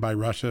dominated by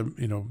Russia,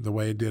 the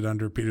way it did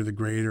under Peter the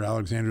Great or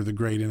Alexander the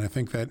Great. And I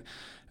think that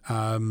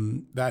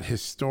that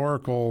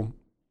historical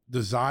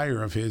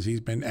desire of his,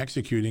 he's been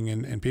executing,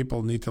 and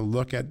people need to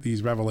look at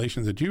these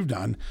revelations that you've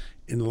done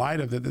in light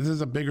of that. This is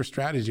a bigger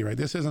strategy, right?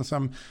 This isn't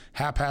some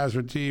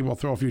haphazard, we'll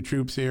throw a few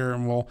troops here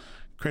and we'll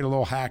create a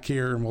little hack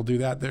here and we'll do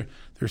that.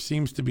 There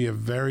seems to be a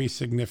very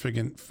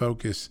significant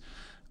focus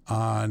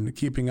on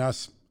keeping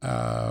us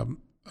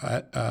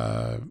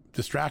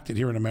distracted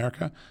here in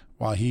America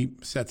while he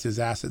sets his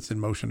assets in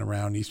motion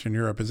around Eastern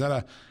Europe. Is that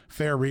a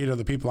fair read of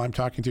the people I'm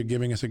talking to,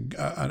 giving us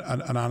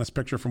an honest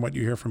picture from what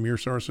you hear from your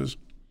sources?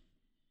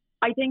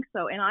 I think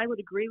so, and I would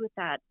agree with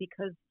that,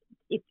 because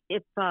if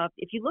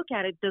you look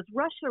at it, does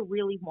Russia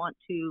really want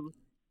to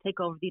take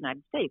over the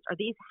United States? Are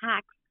these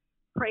hacks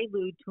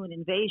prelude to an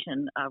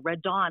invasion,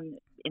 Red Dawn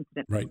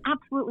incident? Right.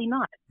 Absolutely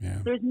not. Yeah.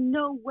 There's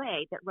no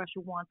way that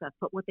Russia wants us,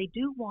 but what they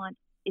do want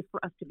is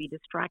for us to be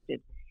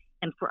distracted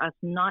and for us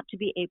not to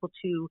be able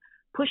to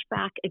push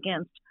back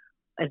against,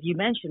 as you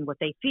mentioned, what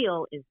they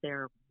feel is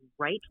their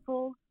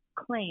rightful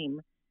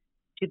claim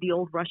to the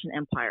old Russian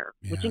Empire,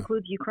 which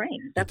includes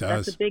Ukraine. That's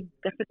a big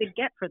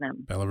get for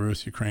them.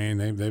 Belarus, Ukraine,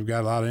 they've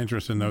got a lot of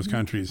interest in those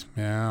countries.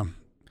 Yeah.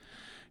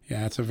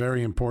 Yeah, it's a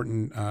very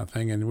important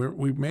thing, and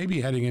we may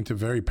be heading into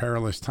very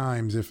perilous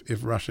times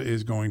if Russia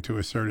is going to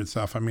assert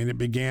itself. I mean, it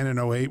began in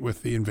 2008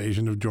 with the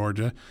invasion of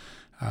Georgia.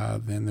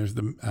 Then there's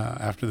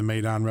after the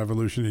Maidan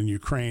Revolution in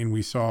Ukraine,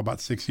 we saw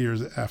about 6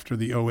 years after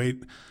the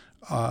 2008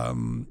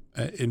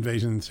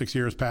 invasion, 6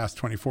 years past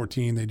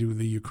 2014, they do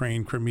the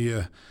Ukraine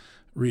Crimea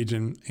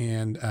region,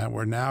 and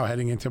we're now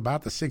heading into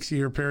about the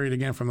 6-year period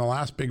again from the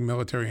last big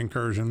military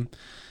incursion.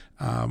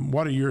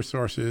 What are your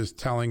sources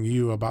telling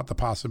you about the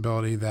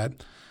possibility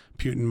that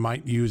Putin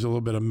might use a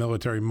little bit of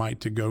military might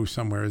to go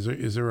somewhere?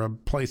 Is there a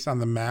place on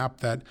the map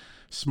that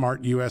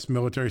smart U.S.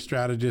 military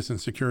strategists and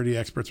security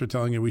experts are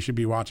telling you we should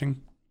be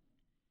watching?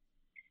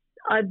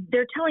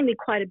 They're telling me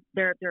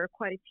there are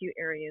quite a few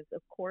areas.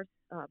 Of course,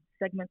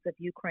 segments of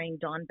Ukraine,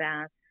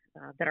 Donbass,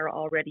 that are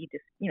already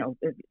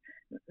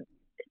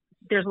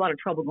there's a lot of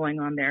trouble going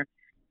on there.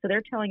 So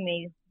they're telling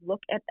me look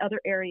at other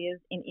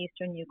areas in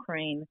eastern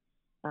Ukraine.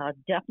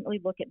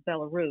 Definitely look at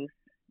Belarus.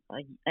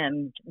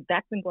 And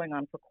that's been going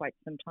on for quite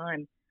some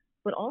time.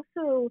 But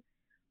also,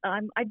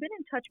 I've been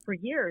in touch for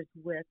years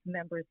with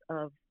members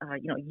of,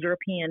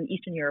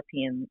 Eastern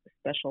European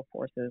special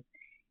forces,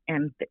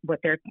 and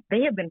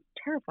they have been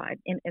terrified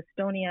in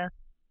Estonia,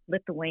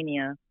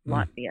 Lithuania,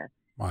 Latvia,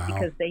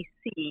 because they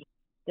see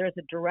there's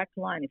a direct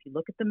line. If you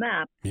look at the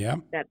map,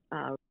 that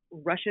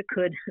Russia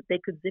could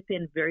zip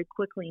in very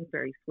quickly and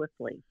very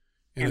swiftly.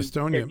 In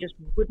Estonia, just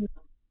wouldn't.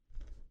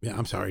 Yeah,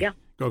 I'm sorry. Yeah.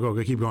 Go.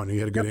 Keep going. You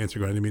had a good answer.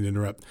 Go ahead. I didn't mean to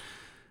interrupt.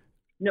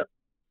 No.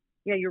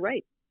 Yeah, you're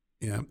right.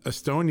 Yeah.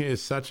 Estonia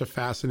is such a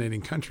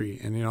fascinating country.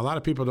 And, a lot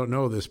of people don't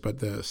know this, but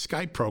the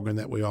Skype program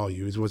that we all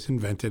use was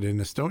invented in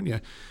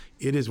Estonia.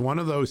 It is one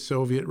of those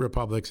Soviet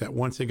republics that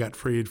once they got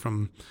freed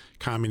from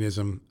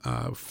communism,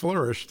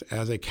 flourished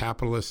as a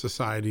capitalist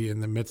society in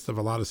the midst of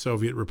a lot of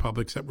Soviet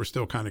republics that were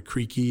still kind of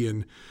creaky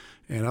and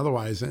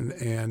otherwise.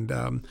 And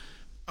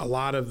a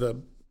lot of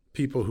the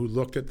people who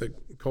looked at the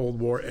Cold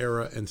War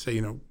era and say,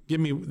 give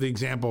me the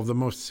example of the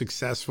most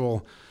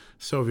successful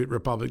Soviet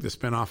republic to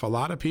spin off. A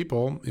lot of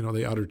people,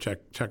 they utter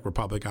Czech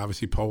Republic,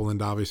 obviously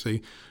Poland,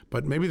 obviously,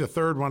 but maybe the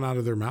third one out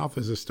of their mouth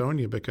is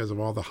Estonia because of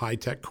all the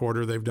high-tech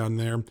quarter they've done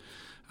there.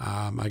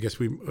 I guess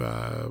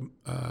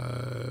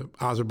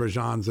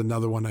Azerbaijan's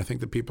another one I think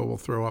that people will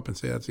throw up and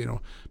say that's,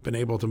 been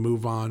able to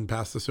move on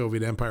past the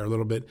Soviet Empire a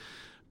little bit.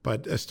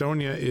 But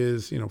Estonia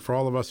is, for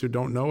all of us who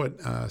don't know it,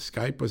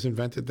 Skype was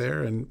invented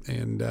there, and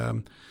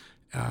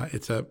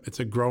it's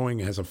a growing,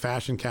 it has a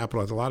fashion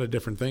capital, has a lot of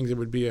different things. It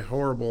would be a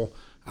horrible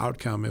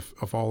outcome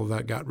if all of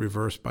that got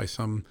reversed by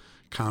some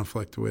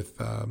conflict with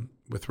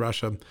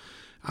Russia.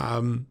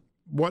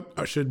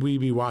 What should we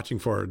be watching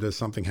for? Does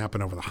something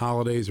happen over the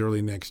holidays,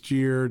 early next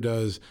year?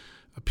 Does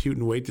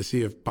Putin wait to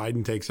see if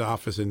Biden takes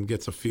office and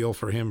gets a feel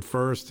for him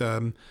first?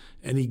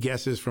 Any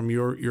guesses from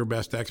your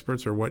best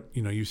experts, or what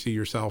you see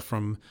yourself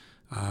from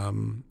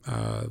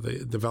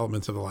the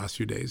developments of the last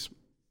few days?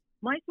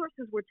 My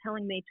sources were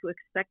telling me to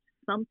expect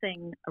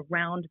something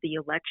around the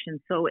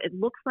election. So it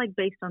looks like,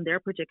 based on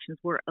their predictions,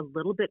 we're a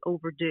little bit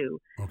overdue.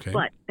 Okay.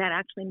 But that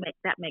actually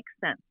makes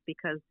sense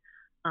because,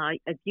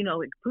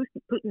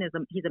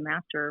 Putin he's a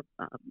master,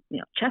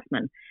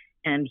 chessman,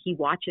 and he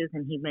watches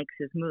and he makes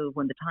his move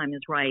when the time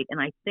is right.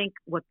 And I think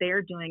what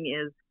they're doing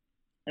is,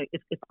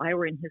 if I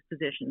were in his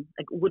position,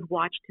 I would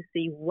watch to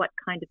see what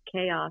kind of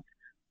chaos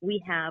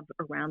we have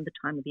around the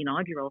time of the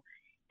inaugural.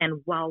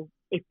 And while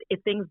if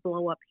things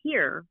blow up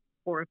here,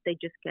 or if they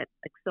just get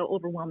so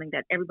overwhelming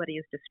that everybody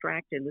is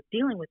distracted with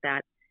dealing with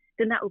that,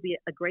 then that would be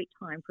a great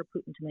time for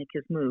Putin to make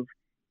his move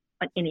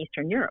in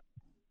Eastern Europe.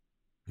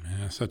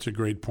 Yeah, such a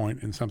great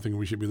point, and something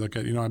we should be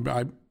looking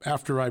at.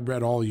 After I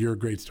read all your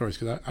great stories,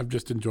 because I've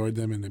just enjoyed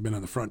them, and they've been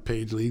on the front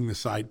page, leading the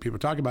site. People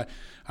talk about.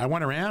 I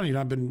went around.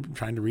 I've been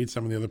trying to read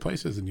some of the other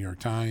places, the New York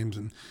Times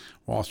and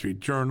Wall Street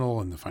Journal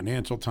and the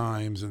Financial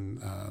Times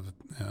and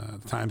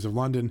the Times of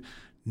London.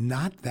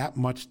 Not that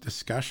much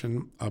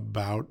discussion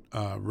about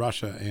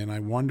Russia, and I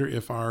wonder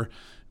if our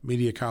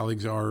media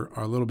colleagues are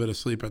a little bit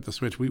asleep at the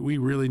switch. We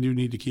really do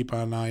need to keep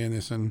an eye on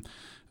this and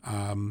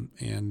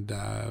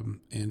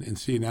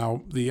see.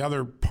 Now, the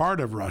other part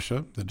of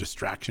Russia, the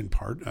distraction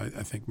part, I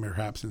think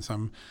perhaps in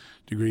some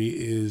degree,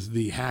 is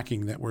the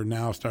hacking that we're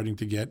now starting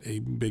to get a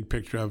big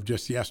picture of.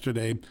 Just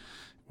yesterday,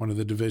 one of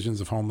the divisions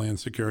of Homeland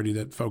Security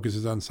that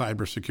focuses on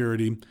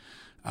cybersecurity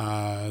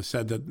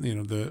said that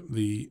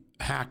the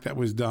hack that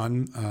was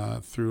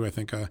done through, I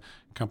think, a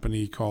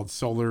company called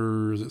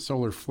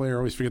Solar Flare. I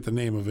always forget the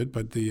name of it,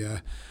 but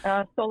the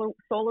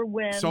Solar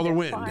Wind,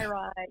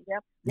 FireEye.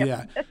 Yep.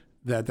 Yeah.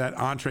 That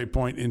entree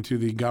point into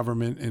the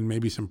government and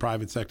maybe some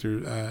private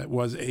sector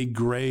was a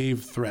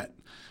grave threat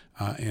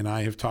And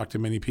I have talked to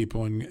many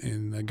people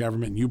in the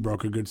government, and you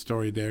broke a good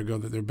story a day ago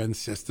that there have been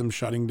systems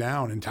shutting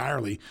down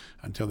entirely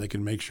until they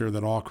can make sure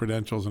that all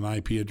credentials and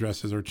IP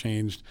addresses are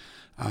changed.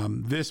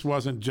 This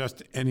wasn't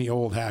just any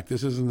old hack.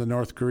 This isn't the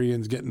North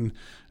Koreans getting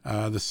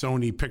the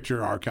Sony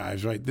picture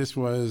archives, right? This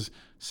was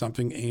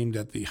something aimed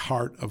at the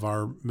heart of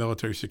our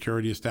military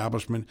security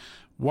establishment.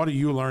 What are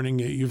you learning?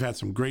 You've had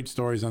some great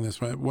stories on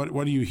this.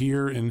 What do you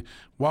hear, and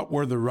what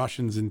were the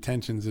Russians'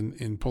 intentions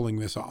in pulling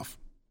this off?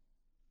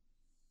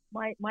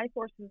 My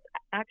sources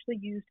actually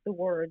used the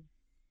words,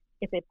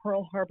 "It's a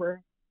Pearl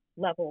Harbor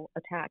level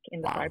attack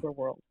in the cyber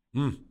world."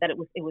 That it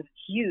was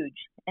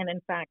huge. And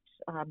in fact,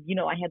 I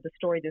had the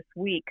story this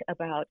week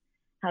about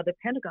how the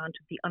Pentagon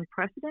took the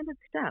unprecedented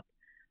step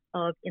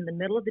of, in the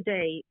middle of the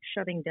day,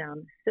 shutting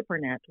down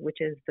SIPRNet,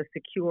 which is the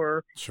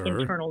secure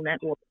internal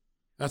network.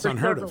 That's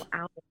unheard of.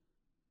 Hours.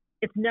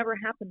 It's never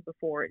happened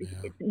before. It's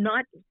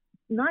not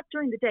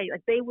during the day.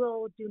 Like, they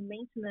will do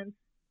maintenance,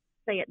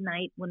 say at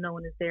night when no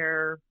one is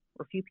there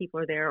or few people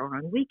are there, or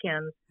on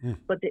weekends.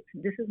 But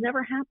this has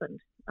never happened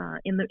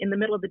in the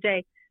middle of the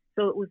day.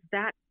 So it was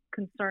that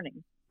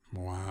concerning.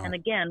 Wow. And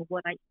again,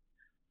 what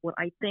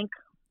I think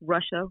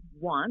Russia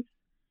wants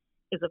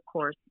is, of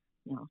course,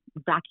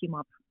 vacuum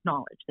up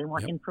knowledge. They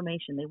want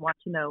information. They want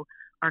to know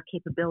our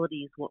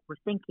capabilities, what we're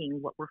thinking,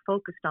 what we're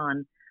focused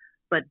on.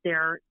 But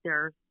they're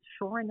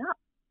shoring up.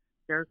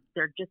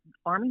 They're just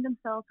arming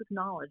themselves with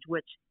knowledge,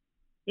 which,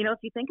 if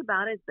you think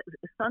about it,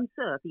 Sun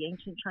Tzu, the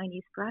ancient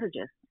Chinese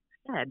strategist,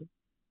 said,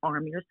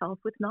 arm yourself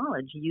with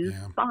knowledge, use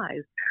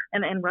spies.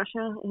 And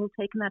Russia has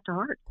taken that to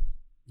heart.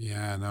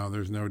 Yeah, no,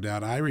 there's no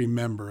doubt. I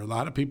remember, a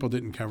lot of people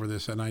didn't cover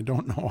this, and I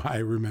don't know why I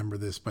remember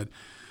this, but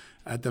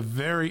at the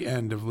very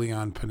end of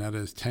Leon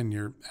Panetta's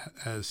tenure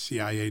as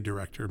CIA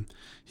director,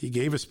 he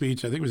gave a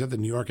speech. I think it was at the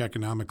New York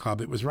Economic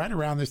Club. It was right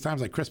around this time, it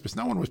was like Christmas.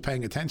 No one was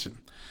paying attention.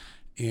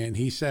 And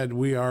he said,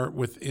 we are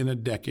within a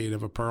decade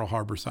of a Pearl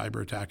Harbor cyber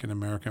attack in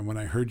America. And when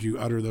I heard you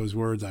utter those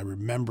words, I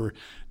remember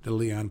the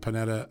Leon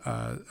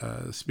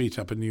Panetta speech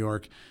up in New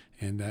York.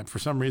 And for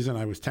some reason,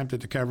 I was tempted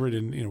to cover it.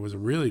 And, it was a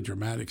really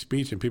dramatic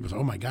speech. And people said,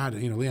 oh, my God,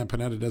 Leon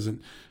Panetta doesn't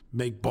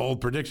make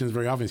bold predictions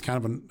very often. He's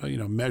kind of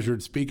a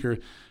measured speaker.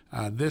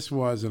 This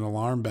was an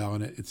alarm bell.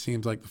 And it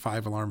seems like the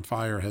 5-alarm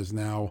fire has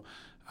now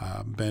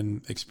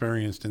been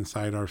experienced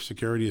inside our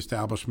security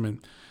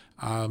establishment.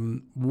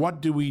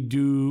 What do we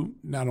do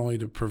not only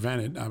to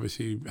prevent it?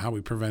 Obviously, how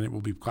we prevent it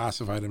will be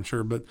classified, I'm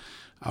sure, but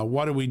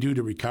what do we do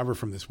to recover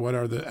from this? What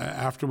are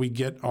after we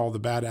get all the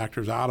bad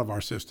actors out of our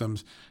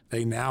systems,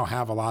 they now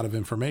have a lot of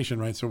information,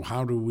 right? So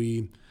how do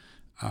we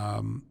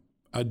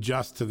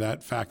adjust to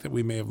that fact that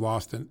we may have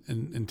lost an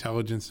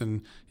intelligence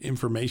and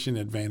information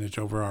advantage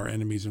over our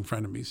enemies and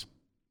frenemies?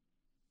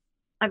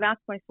 I've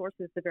asked my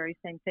sources the very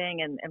same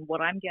thing, and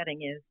what I'm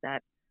getting is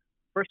that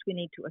first we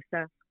need to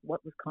assess what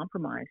was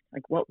compromised,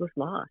 like what was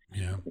lost.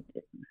 Yeah.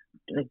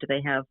 Do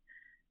they have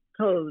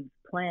codes,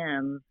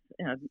 plans,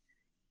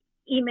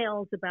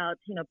 emails about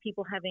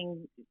people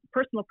having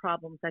personal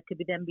problems that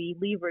could then be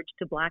leveraged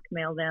to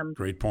blackmail them?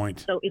 Great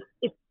point. So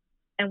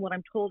and what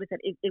I'm told is that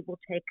it will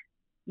take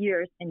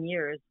years and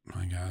years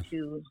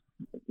to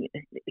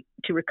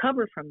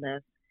recover from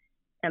this.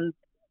 And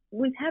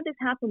we've had this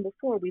happen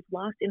before. We've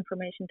lost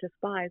information to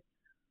spies,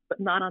 but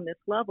not on this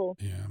level.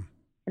 Yeah.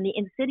 And the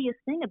insidious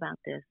thing about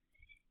this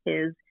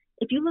is,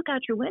 if you look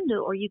out your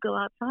window or you go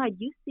outside,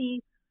 you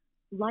see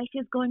life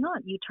is going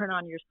on. You turn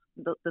on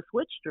the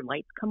switch, your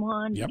lights come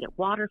on, you get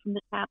water from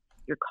the tap,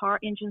 your car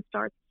engine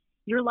starts.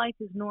 Your life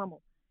is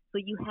normal. So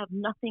you have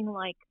nothing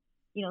like,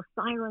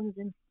 sirens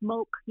and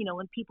smoke,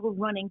 and people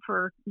running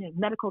for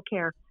medical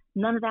care.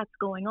 None of that's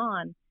going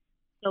on.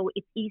 So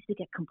it's easy to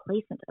get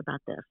complacent about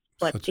this.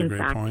 But in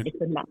fact,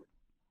 it's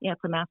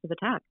a massive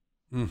attack.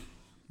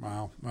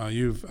 Wow. Well,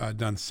 you've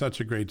done such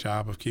a great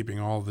job of keeping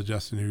all the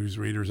Just the News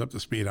readers up to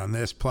speed on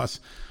this, plus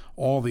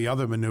all the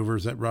other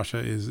maneuvers that Russia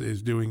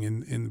is doing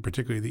in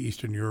particularly the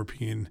Eastern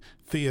European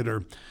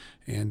theater.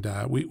 And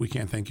we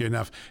can't thank you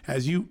enough.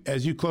 As you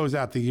close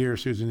out the year,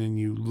 Susan, and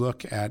you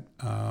look at,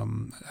 I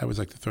always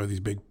like to throw these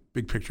big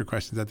picture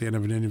questions at the end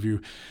of an interview.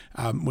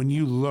 When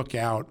you look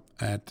out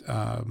at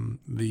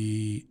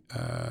the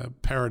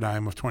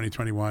paradigm of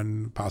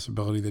 2021,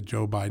 possibility that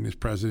Joe Biden is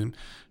president,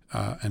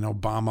 an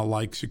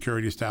Obama-like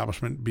security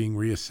establishment being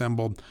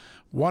reassembled,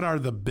 what are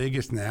the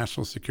biggest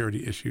national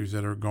security issues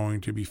that are going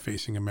to be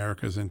facing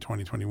Americans in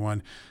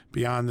 2021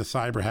 beyond the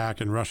cyber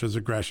hack and Russia's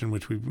aggression,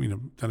 which we've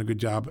done a good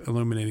job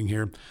illuminating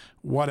here?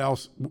 What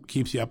else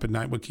keeps you up at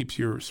night? What keeps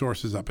your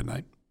sources up at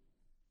night?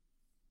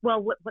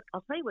 Well, what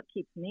I'll tell you what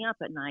keeps me up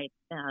at night,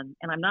 and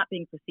I'm not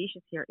being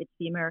facetious here, it's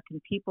the American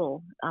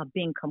people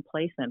being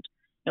complacent,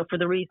 for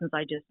the reasons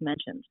I just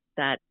mentioned,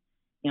 that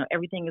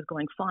everything is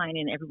going fine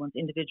in everyone's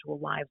individual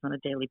lives on a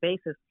daily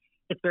basis.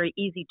 It's very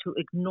easy to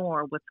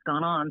ignore what's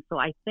gone on. So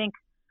I think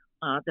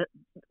that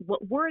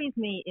what worries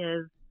me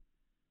is,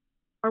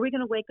 are we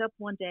going to wake up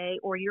one day,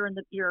 or you're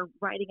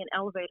riding an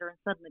elevator and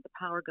suddenly the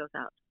power goes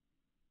out,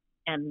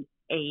 and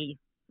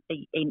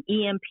an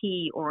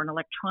EMP or an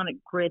electronic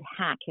grid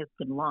hack has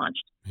been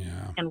launched?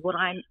 Yeah. And what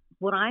I'm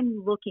what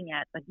I'm looking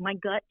at, like my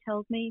gut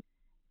tells me,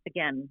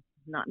 again,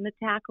 not an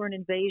attack or an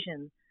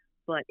invasion,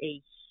 but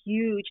a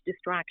huge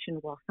distraction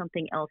while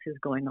something else is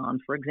going on.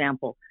 For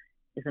example,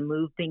 is a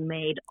move being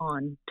made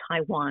on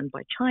Taiwan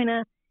by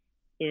China?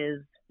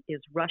 Is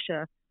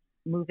Russia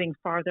moving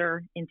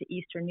farther into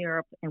Eastern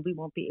Europe, and we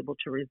won't be able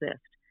to resist?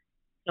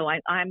 So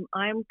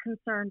I'm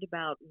concerned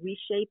about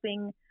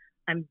reshaping.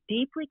 I'm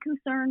deeply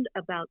concerned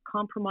about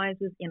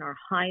compromises in our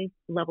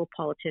high-level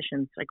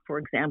politicians. Like, for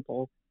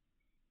example,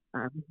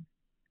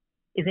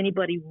 is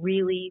anybody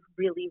really,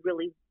 really,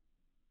 really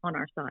on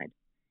our side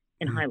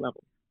in high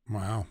levels?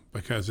 Wow,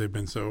 because they've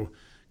been so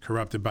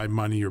corrupted by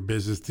money or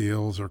business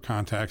deals or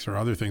contacts or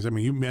other things. I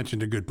mean, you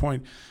mentioned a good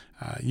point.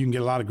 You can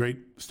get a lot of great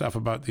stuff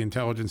about the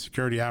intelligence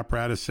security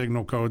apparatus,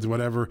 signal codes,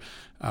 whatever,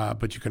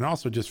 but you can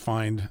also just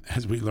find,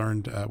 as we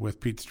learned with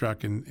Pete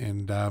Strzok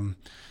and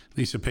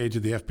Lisa Page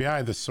of the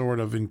FBI, the sort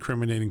of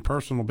incriminating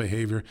personal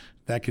behavior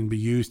that can be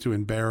used to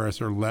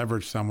embarrass or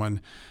leverage someone.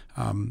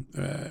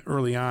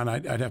 Early on,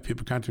 I'd have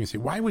people come to me and say,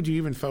 why would you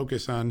even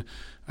focus on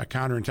a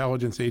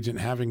counterintelligence agent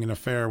having an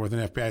affair with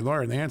an FBI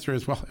lawyer? And the answer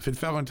is, well, if it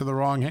fell into the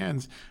wrong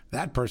hands,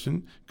 that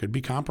person could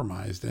be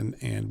compromised.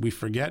 And we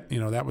forget,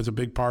 that was a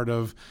big part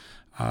of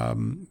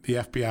the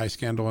FBI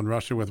scandal in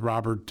Russia with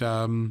Robert,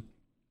 oh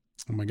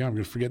my God, I'm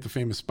going to forget the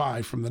famous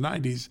spy from the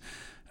 90s.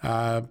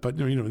 But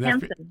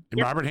Hansen.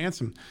 Yep. Robert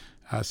Hansen.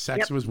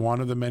 Sex was one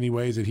of the many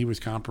ways that he was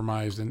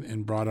compromised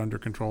and brought under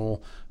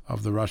control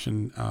of the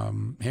Russian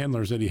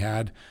handlers that he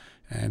had.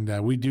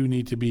 And we do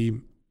need to be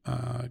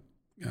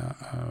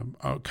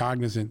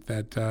cognizant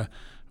that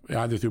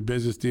either through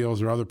business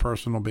deals or other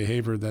personal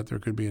behavior that there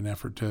could be an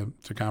effort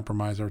to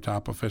compromise our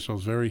top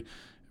officials. Very,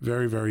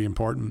 very, very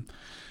important.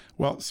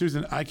 Well,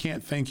 Susan, I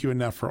can't thank you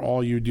enough for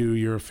all you do.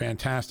 You're a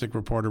fantastic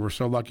reporter. We're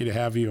so lucky to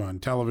have you on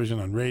television,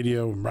 on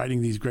radio, and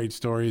writing these great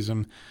stories.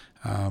 And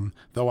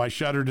though I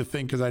shudder to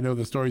think, because I know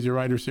the stories you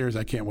write are serious,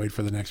 I can't wait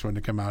for the next one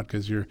to come out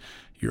because you're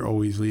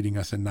always leading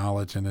us in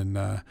knowledge and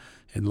in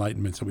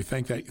enlightenment. So we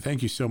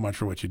thank you so much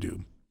for what you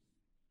do.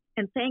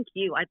 And thank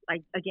you.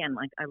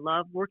 I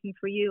love working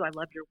for you. I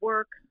love your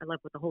work. I love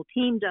what the whole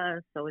team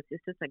does. So it's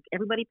just like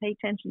everybody pay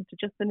attention to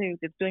Just the News.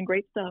 It's doing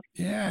great stuff.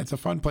 Yeah, it's a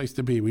fun place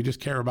to be. We just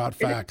care about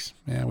facts.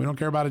 Yeah, we don't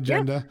care about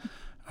agenda.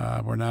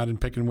 Yeah. We're not in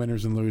picking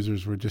winners and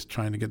losers. We're just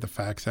trying to get the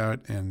facts out.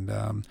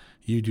 And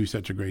you do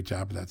such a great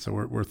job of that. So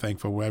we're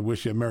thankful. I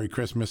wish you a Merry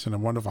Christmas and a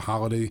wonderful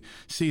holiday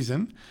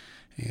season.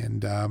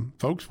 And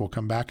folks, we'll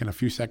come back in a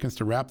few seconds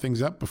to wrap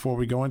things up before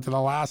we go into the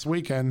last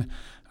weekend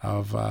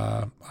of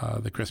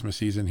the Christmas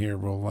season here.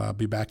 We'll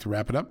be back to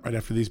wrap it up right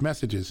after these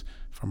messages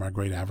from our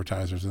great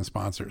advertisers and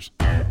sponsors.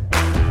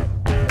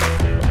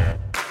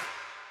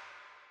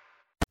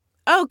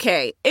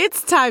 Okay,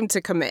 it's time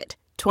to commit.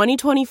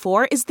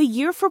 2024 is the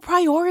year for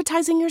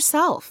prioritizing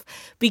yourself.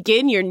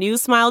 Begin your new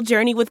smile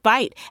journey with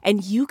Byte,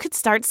 and you could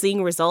start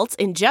seeing results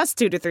in just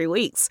 2 to 3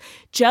 weeks.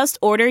 Just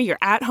order your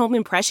at-home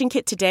impression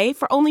kit today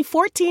for only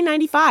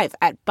 $14.95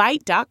 at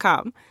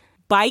Byte.com.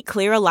 Byte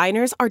Clear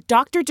aligners are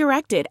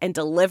doctor-directed and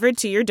delivered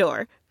to your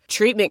door.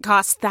 Treatment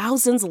costs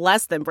thousands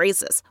less than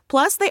braces.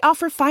 Plus, they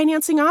offer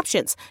financing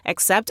options,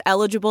 accept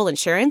eligible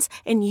insurance,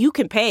 and you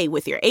can pay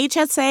with your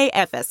HSA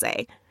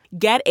FSA.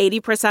 Get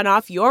 80%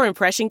 off your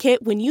impression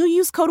kit when you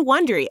use code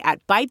WONDERY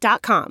at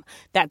Byte.com.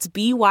 That's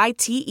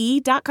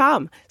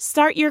BYTE.com.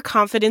 Start your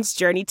confidence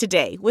journey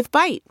today with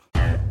Byte.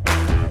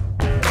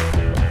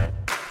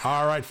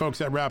 All right, folks,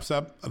 that wraps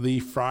up the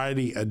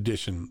Friday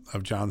edition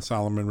of John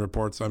Solomon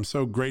Reports. I'm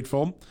so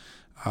grateful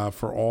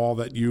for all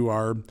that you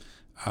are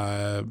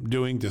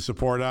doing to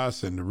support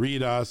us and to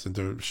read us and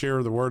to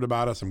share the word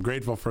about us. I'm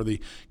grateful for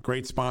the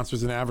great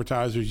sponsors and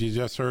advertisers you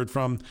just heard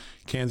from.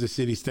 Kansas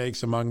City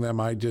Steaks among them.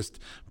 I just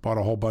bought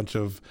a whole bunch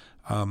of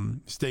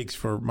steaks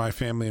for my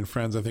family and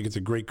friends. I think it's a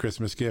great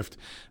Christmas gift.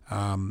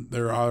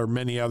 There are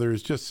many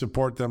others. Just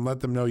support them.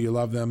 Let them know you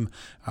love them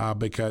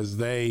because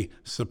they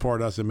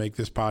support us and make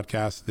this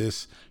podcast,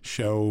 this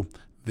show,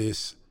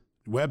 this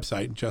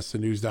website,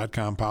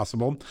 justthenews.com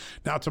possible.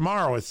 Now,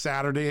 tomorrow is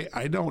Saturday.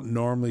 I don't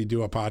normally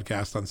do a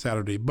podcast on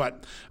Saturday,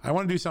 but I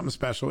want to do something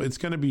special. It's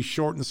going to be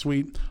short and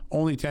sweet,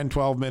 only 10,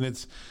 12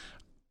 minutes.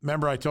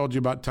 Remember, I told you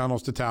about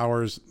Tunnels to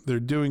Towers.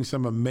 They're doing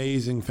some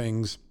amazing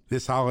things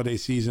this holiday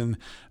season.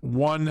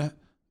 One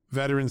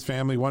veteran's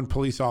family, one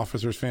police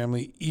officer's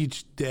family,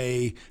 each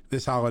day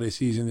this holiday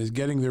season is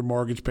getting their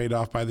mortgage paid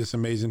off by this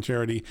amazing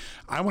charity.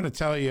 I want to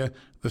tell you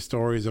the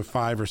stories of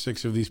 5 or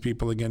 6 of these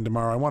people again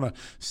tomorrow. I want to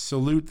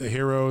salute the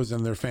heroes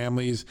and their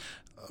families,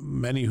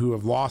 many who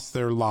have lost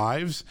their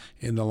lives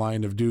in the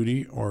line of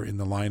duty or in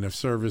the line of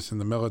service in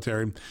the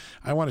military.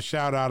 I want to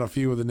shout out a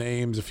few of the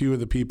names, a few of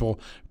the people,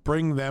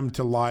 bring them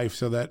to life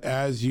so that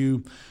as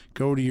you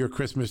go to your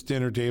Christmas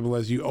dinner table,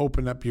 as you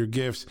open up your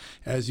gifts,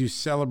 as you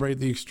celebrate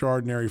the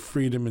extraordinary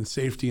freedom and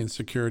safety and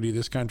security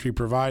this country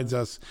provides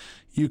us,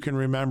 you can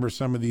remember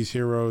some of these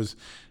heroes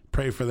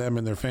pray for them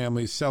and their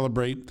families,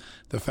 celebrate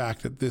the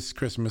fact that this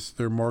Christmas,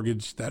 their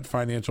mortgage, that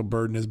financial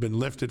burden has been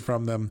lifted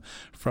from them,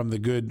 from the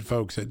good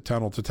folks at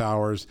Tunnel to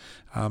Towers.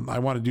 I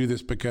want to do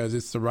this because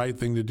it's the right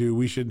thing to do.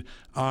 We should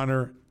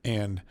honor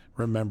and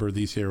remember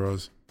these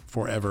heroes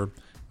forever.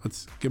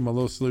 Let's give them a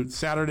little salute.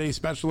 Saturday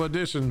special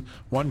edition,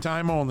 one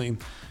time only.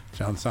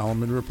 John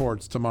Solomon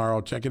Reports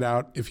tomorrow. Check it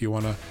out if you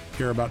want to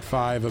hear about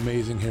 5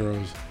 amazing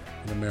heroes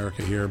in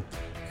America here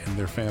and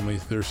their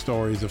families, their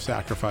stories of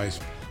sacrifice.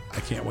 I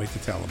can't wait to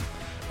tell them.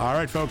 All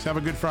right, folks, have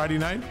a good Friday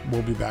night.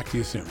 We'll be back to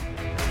you soon.